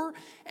over,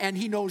 and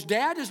he knows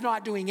Dad is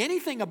not doing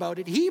anything about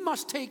it. He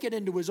must take it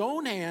into his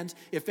own hands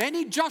if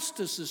any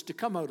justice is to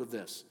come out of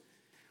this.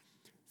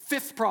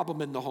 Fifth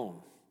problem in the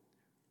home,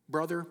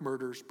 brother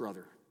murders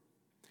brother.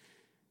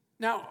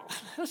 Now,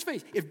 let's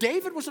face it, if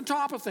David was on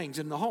top of things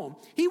in the home,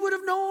 he would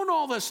have known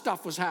all this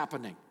stuff was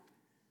happening.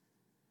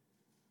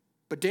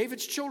 But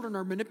David's children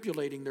are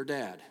manipulating their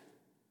dad.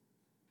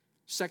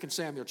 2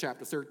 Samuel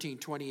chapter 13,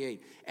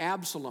 28.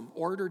 Absalom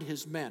ordered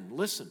his men.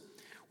 Listen,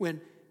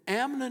 when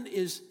Amnon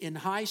is in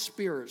high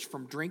spirits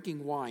from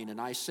drinking wine,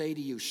 and I say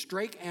to you,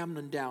 strike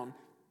Amnon down,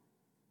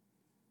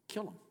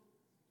 kill him.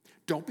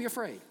 Don't be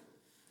afraid.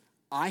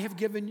 I have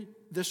given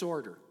this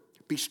order.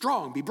 Be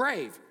strong, be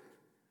brave.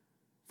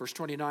 Verse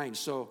 29,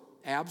 so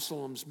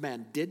Absalom's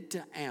men did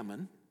to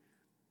Ammon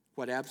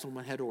what Absalom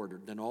had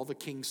ordered. Then all the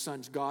king's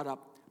sons got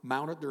up,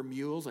 mounted their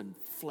mules, and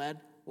fled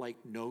like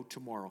no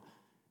tomorrow.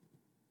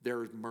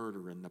 There is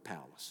murder in the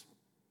palace.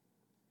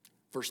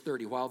 Verse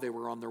 30, while they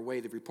were on their way,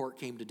 the report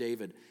came to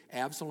David,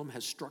 Absalom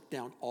has struck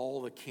down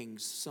all the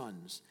king's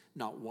sons.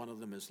 Not one of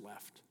them is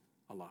left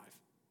alive.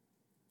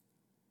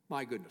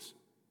 My goodness,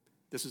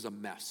 this is a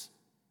mess.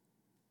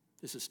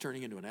 This is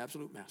turning into an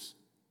absolute mess.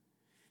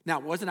 Now,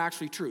 it wasn't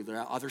actually true.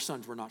 The other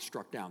sons were not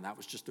struck down. That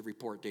was just the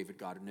report David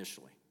got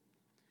initially.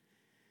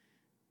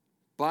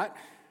 But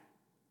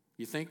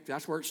you think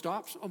that's where it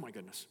stops? Oh, my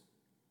goodness.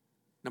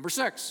 Number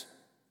 6,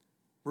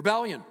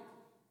 rebellion.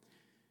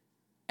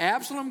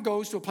 Absalom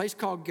goes to a place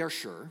called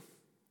Geshur.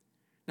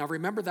 Now,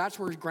 remember, that's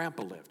where his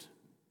grandpa lived.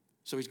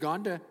 So he's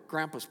gone to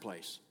grandpa's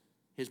place,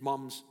 his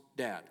mom's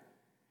dad.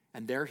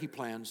 And there he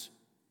plans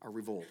a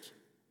revolt.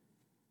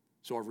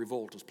 So a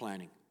revolt is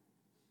planning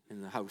in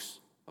the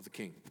house of the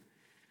king.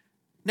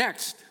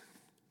 Next,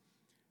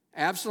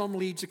 Absalom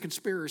leads a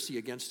conspiracy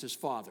against his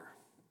father.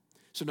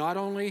 So not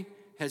only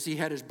has he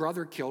had his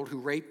brother killed who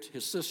raped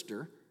his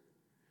sister,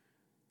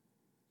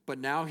 but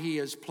now he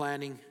is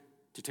planning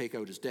to take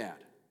out his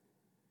dad.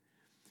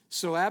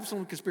 So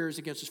Absalom conspires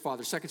against his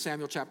father. 2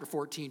 Samuel chapter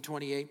 14,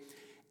 28.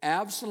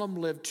 Absalom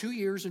lived 2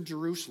 years in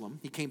Jerusalem.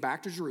 He came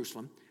back to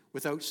Jerusalem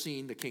without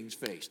seeing the king's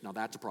face. Now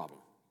that's a problem.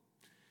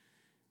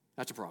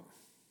 That's a problem.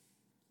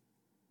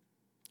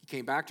 He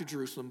came back to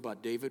Jerusalem,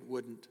 but David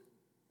wouldn't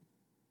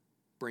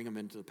bring him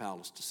into the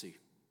palace to see.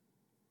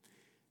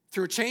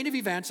 Through a chain of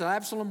events,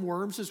 Absalom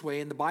worms his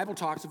way, and the Bible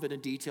talks of it in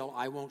detail.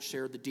 I won't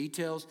share the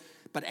details,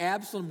 but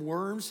Absalom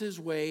worms his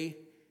way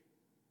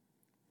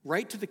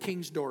right to the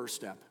king's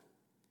doorstep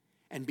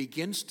and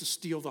begins to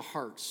steal the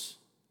hearts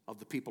of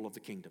the people of the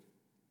kingdom.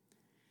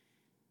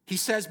 He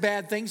says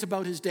bad things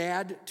about his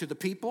dad to the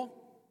people.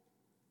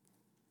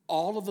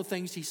 All of the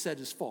things he said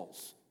is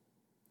false.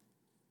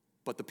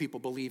 But the people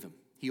believe him.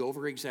 He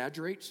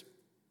over-exaggerates.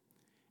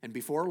 And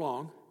before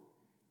long,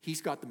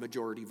 he's got the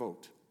majority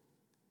vote.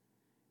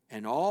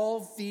 And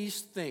all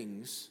these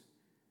things,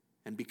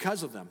 and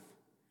because of them,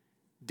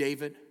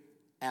 David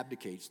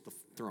abdicates the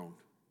throne.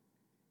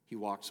 He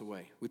walks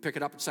away. We pick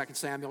it up in 2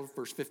 Samuel,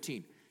 verse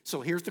 15.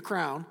 So here's the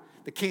crown,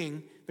 the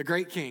king, the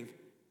great King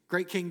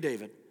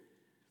David.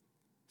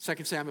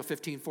 2 Samuel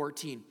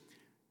 15:14.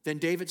 Then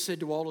David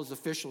said to all his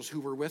officials who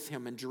were with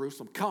him in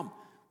Jerusalem, "Come,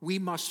 we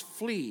must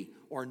flee,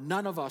 or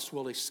none of us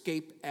will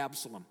escape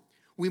Absalom.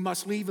 We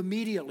must leave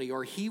immediately,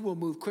 or he will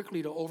move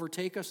quickly to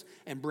overtake us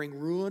and bring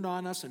ruin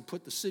on us and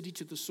put the city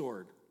to the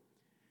sword."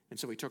 And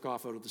so he took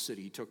off out of the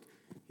city. He took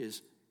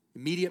his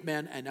immediate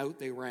men, and out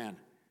they ran.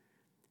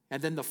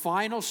 And then the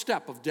final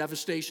step of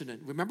devastation,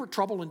 and remember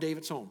trouble in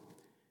David's home.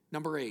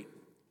 Number 8.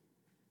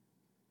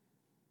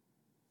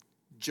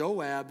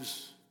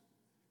 Joab's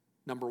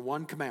number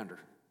one commander,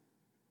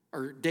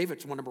 or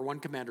David's number one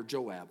commander,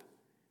 Joab,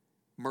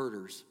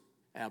 murders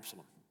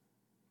Absalom.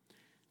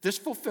 This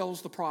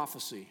fulfills the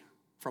prophecy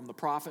from the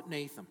prophet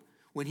Nathan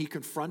when he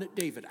confronted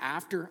David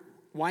after,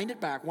 wind it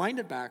back,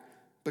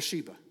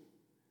 Bathsheba.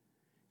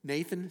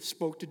 Nathan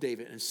spoke to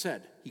David and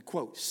said, he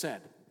quotes,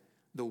 said,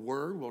 "The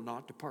word will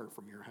not depart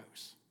from your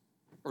house."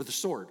 Or the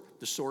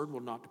sword will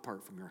not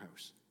depart from your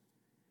house.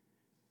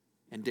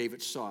 And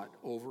David saw it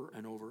over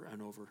and over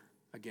and over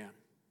again.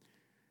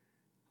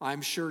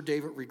 I'm sure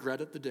David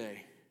regretted the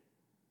day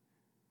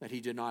that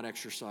he did not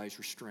exercise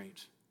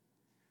restraint.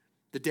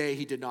 The day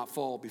he did not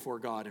fall before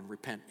God and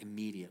repent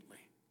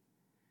immediately.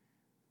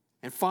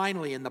 And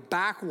finally, in the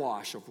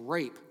backwash of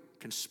rape,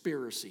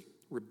 conspiracy,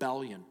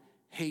 rebellion,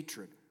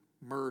 hatred,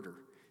 murder,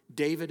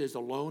 David is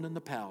alone in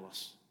the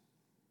palace.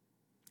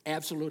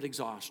 Absolute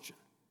exhaustion.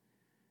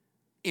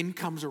 In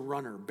comes a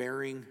runner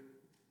bearing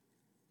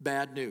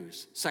bad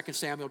news. 2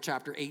 Samuel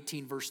chapter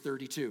 18, verse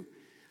 32.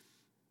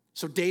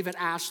 So David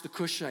asked the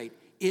Cushite,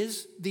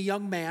 is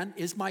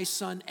my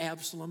son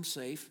Absalom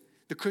safe?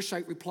 The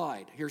Cushite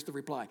replied, here's the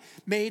reply,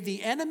 "May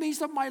the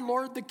enemies of my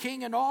lord the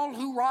king and all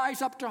who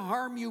rise up to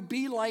harm you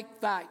be like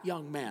that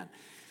young man."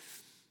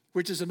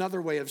 Which is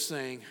another way of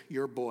saying,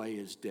 your boy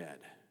is dead.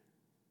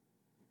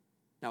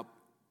 Now,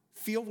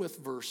 feel with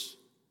verse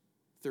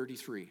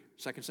 33,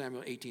 2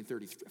 Samuel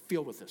 18:33.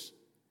 Feel with this.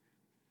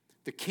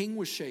 The king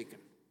was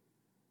shaken.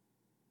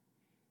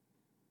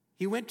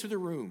 He went to the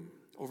room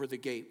over the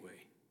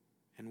gateway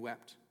and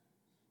wept.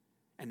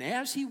 And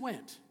as he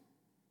went,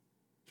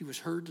 he was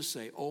heard to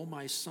say, "Oh,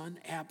 my son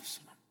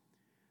Absalom,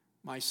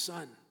 my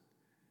son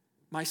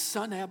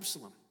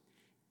Absalom,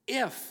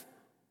 if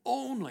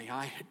only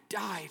I had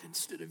died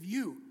instead of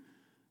you."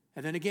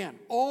 And then again,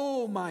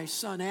 "Oh, my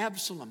son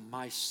Absalom,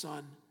 my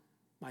son,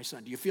 my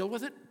son." Do you feel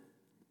with it?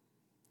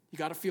 You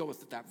got to feel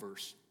with it, that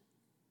verse.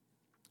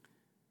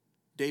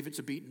 David's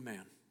a beaten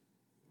man.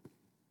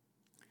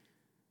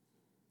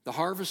 The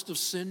harvest of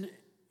sin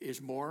is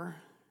more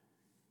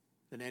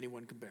than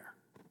anyone can bear.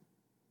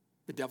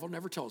 The devil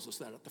never tells us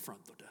that at the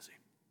front, though, does he?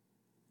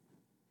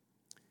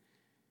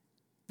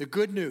 The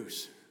good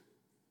news,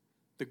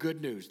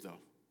 though,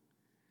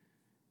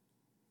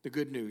 the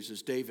good news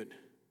is David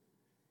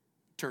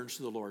turns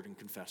to the Lord and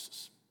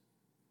confesses.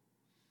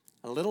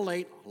 A little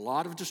late, a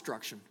lot of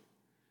destruction,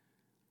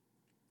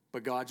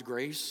 but God's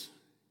grace,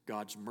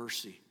 God's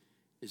mercy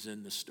is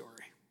in this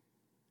story.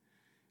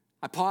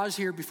 I pause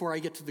here before I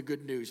get to the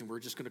good news, and we're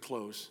just going to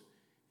close.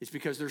 It's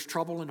because there's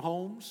trouble in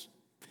homes.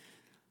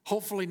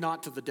 Hopefully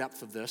not to the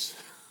depth of this.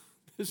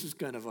 This is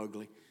kind of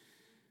ugly.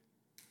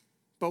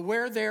 But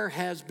where there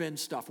has been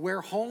stuff,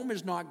 where home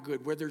is not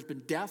good, where there's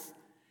been death,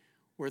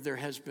 where there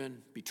has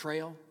been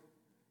betrayal,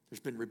 there's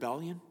been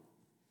rebellion,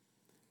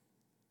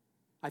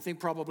 I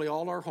think probably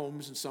all our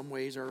homes in some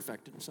ways are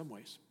affected in some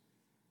ways.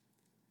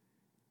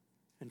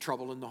 And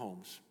trouble in the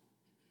homes.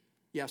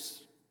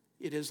 Yes,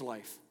 it is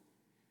life.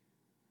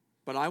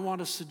 But I want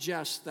to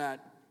suggest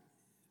that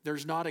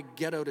there's not a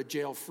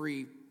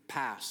get-out-of-jail-free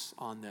pass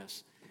on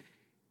this.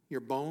 Your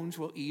bones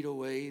will eat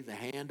away. The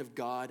hand of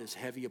God is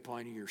heavy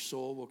upon you. Your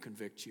soul will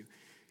convict you.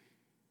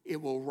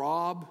 It will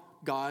rob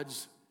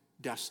God's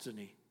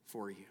destiny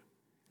for you.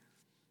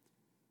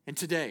 And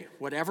today,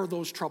 whatever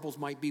those troubles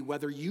might be,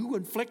 whether you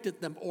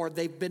inflicted them or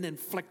they've been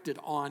inflicted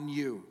on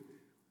you,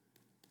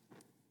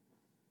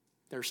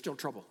 there's still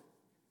trouble.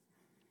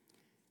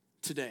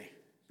 Today,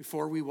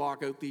 before we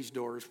walk out these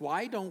doors,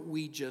 why don't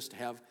we just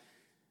have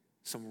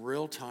some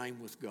real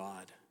time with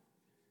God,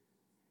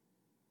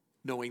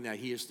 knowing that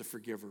He is the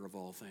forgiver of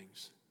all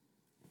things?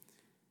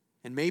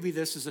 And maybe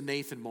this is a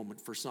Nathan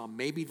moment for some.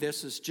 Maybe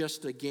this is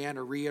just, again,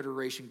 a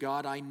reiteration.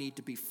 God, I need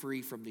to be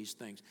free from these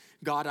things.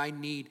 God, I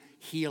need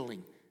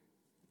healing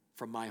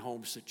from my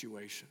home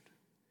situation.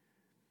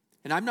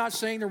 And I'm not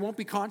saying there won't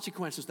be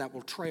consequences that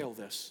will trail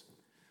this,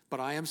 but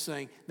I am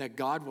saying that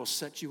God will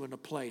set you in a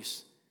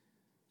place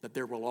that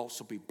there will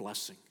also be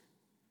blessing.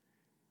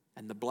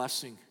 And the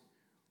blessing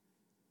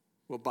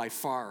will by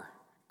far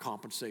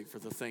compensate for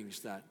the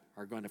things that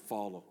are going to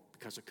follow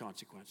because of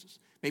consequences.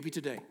 Maybe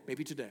today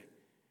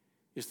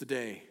is the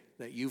day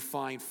that you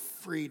find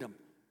freedom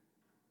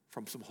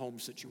from some home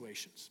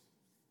situations.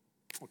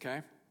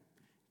 Okay?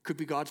 Could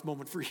be God's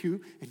moment for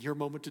you and your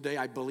moment today.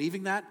 I'm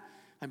believing that.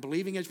 I'm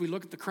believing as we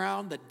look at the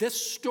crown that this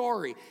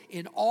story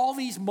in all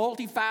these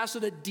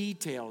multifaceted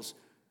details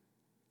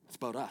is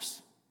about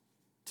us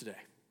today.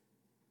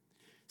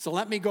 So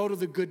let me go to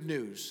the good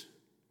news.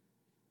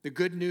 The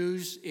good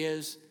news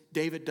is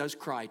David does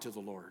cry to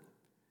the Lord.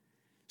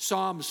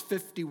 Psalms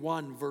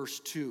 51 verse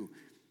 2.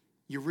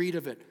 You read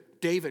of it.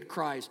 David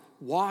cries,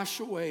 "Wash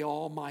away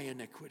all my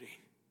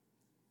iniquity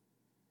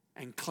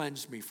and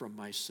cleanse me from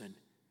my sin."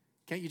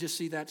 Can't you just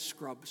see that?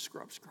 Scrub,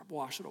 scrub, scrub.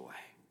 Wash it away.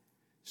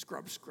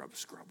 Scrub, scrub,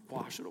 scrub.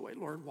 Wash it away.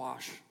 Lord,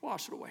 wash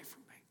it away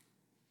from me.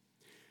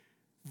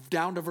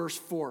 Down to verse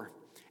 4.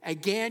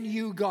 Again,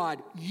 you,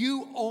 God,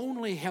 you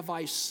only have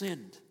I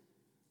sinned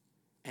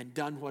and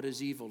done what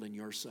is evil in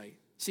your sight.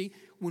 See,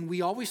 when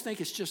we always think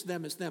it's just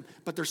them, it's them.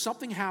 But there's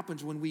something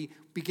happens when we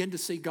begin to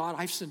say, God,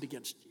 I've sinned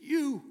against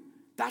you.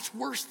 That's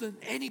worse than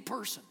any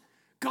person.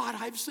 God,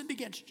 I've sinned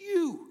against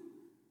you.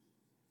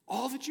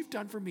 All that you've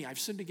done for me, I've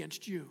sinned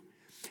against you.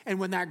 And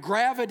when that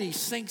gravity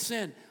sinks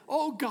in,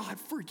 oh God,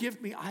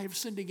 forgive me, I have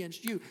sinned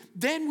against you.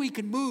 Then we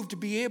can move to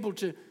be able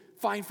to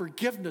find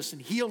forgiveness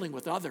and healing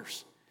with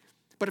others.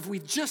 But if we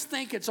just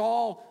think it's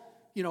all,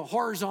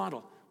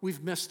 horizontal,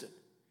 we've missed it.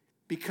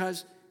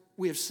 Because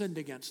we have sinned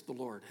against the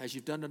Lord. As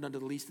you've done it unto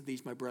the least of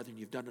these, my brethren,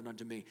 you've done it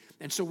unto me.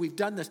 And so we've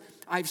done this.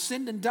 I've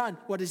sinned and done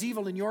what is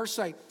evil in your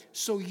sight.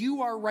 So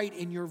you are right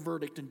in your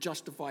verdict and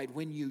justified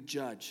when you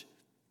judge.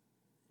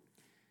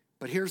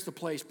 But here's the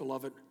place,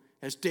 beloved.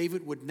 As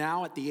David would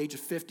now, at the age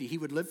of 50, he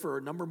would live for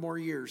a number more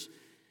years.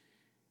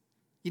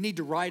 You need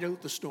to ride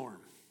out the storm.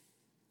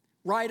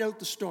 Ride out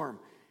the storm.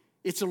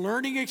 It's a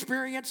learning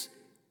experience.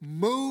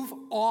 Move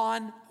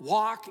on.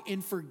 Walk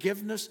in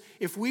forgiveness.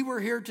 If we were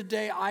here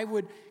today,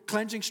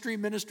 Cleansing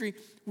Stream Ministry,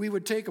 we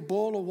would take a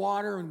bowl of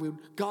water and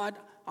God,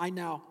 I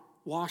now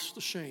wash the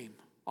shame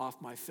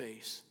off my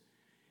face.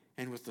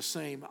 And with the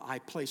same, I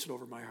place it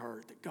over my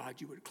heart that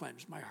God, you would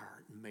cleanse my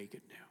heart and make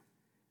it new.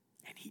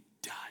 And he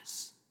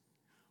does.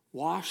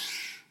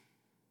 Wash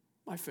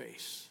my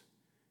face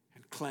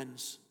and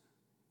cleanse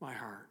my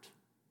heart.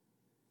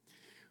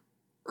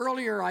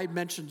 Earlier, I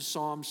mentioned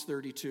Psalms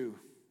 32.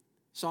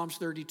 Psalms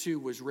 32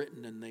 was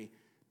written in the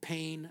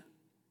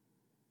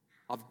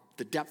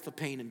depth of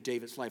pain in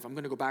David's life. I'm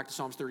going to go back to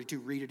Psalms 32,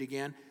 read it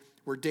again.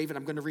 Where David,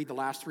 I'm going to read the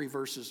last three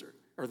verses,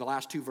 or the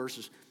last two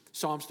verses.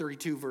 Psalms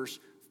 32, verse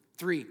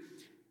 3.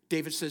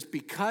 David says,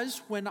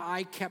 because when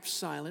I kept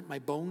silent, my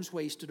bones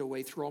wasted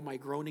away through all my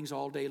groanings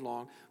all day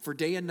long. For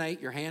day and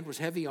night your hand was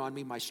heavy on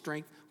me. My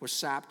strength was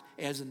sapped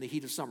as in the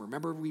heat of summer.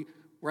 Remember we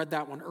read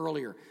that one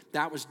earlier.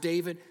 That was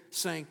David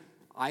saying,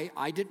 I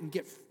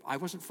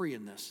wasn't free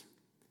in this.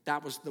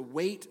 That was the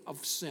weight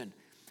of sin.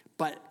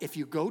 But if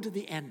you go to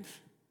the end,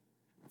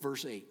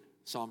 verse 8,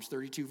 Psalms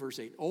 32, verse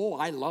 8. Oh,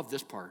 I love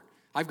this part.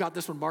 I've got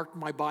this one marked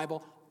in my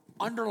Bible,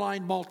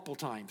 underlined multiple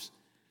times.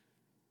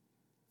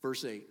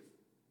 Verse 8.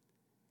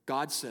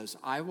 God says,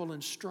 I will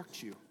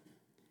instruct you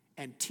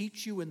and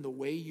teach you in the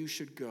way you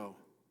should go.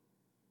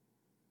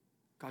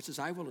 God says,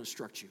 I will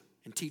instruct you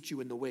and teach you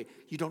in the way.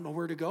 You don't know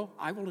where to go?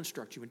 I will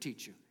instruct you and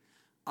teach you.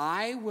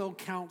 I will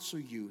counsel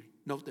you,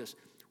 note this,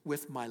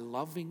 with my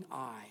loving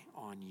eye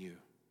on you.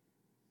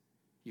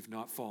 You've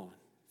not fallen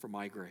for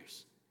my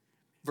grace.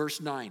 Verse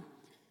 9,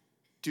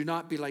 do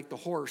not be like the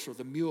horse or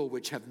the mule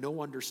which have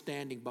no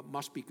understanding but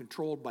must be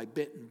controlled by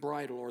bit and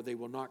bridle or they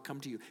will not come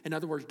to you. In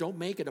other words, don't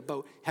make it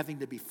about having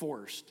to be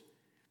forced.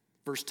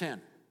 Verse 10,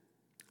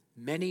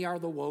 many are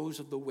the woes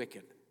of the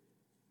wicked.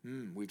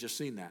 We've just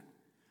seen that.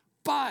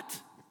 But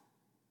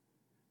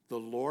the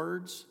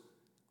Lord's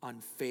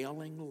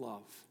unfailing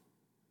love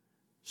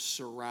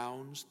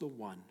surrounds the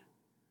one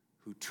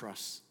who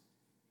trusts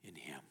in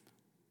him.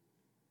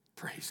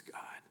 Praise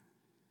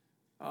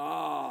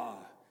God.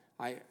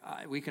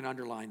 We can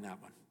underline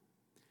that one.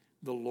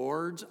 The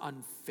Lord's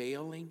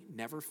unfailing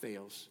never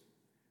fails.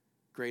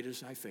 Great is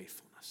thy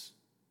faithfulness.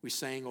 We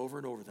sang over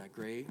and over that.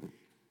 Great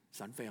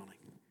is unfailing.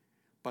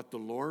 But the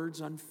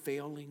Lord's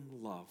unfailing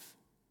love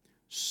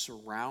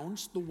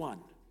surrounds the one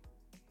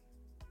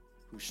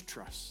whose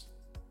trust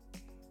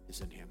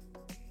is in him.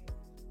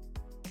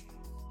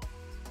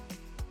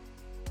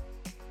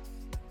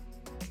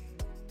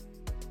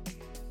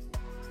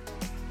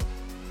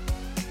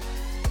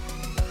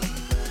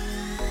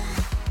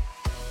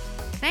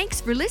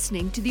 Thanks for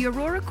listening to the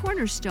Aurora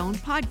Cornerstone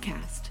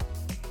podcast.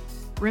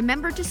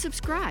 Remember to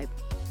subscribe.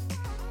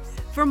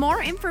 For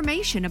more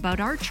information about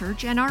our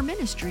church and our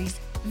ministries,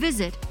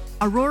 visit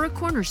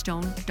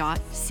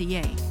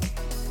auroracornerstone.ca.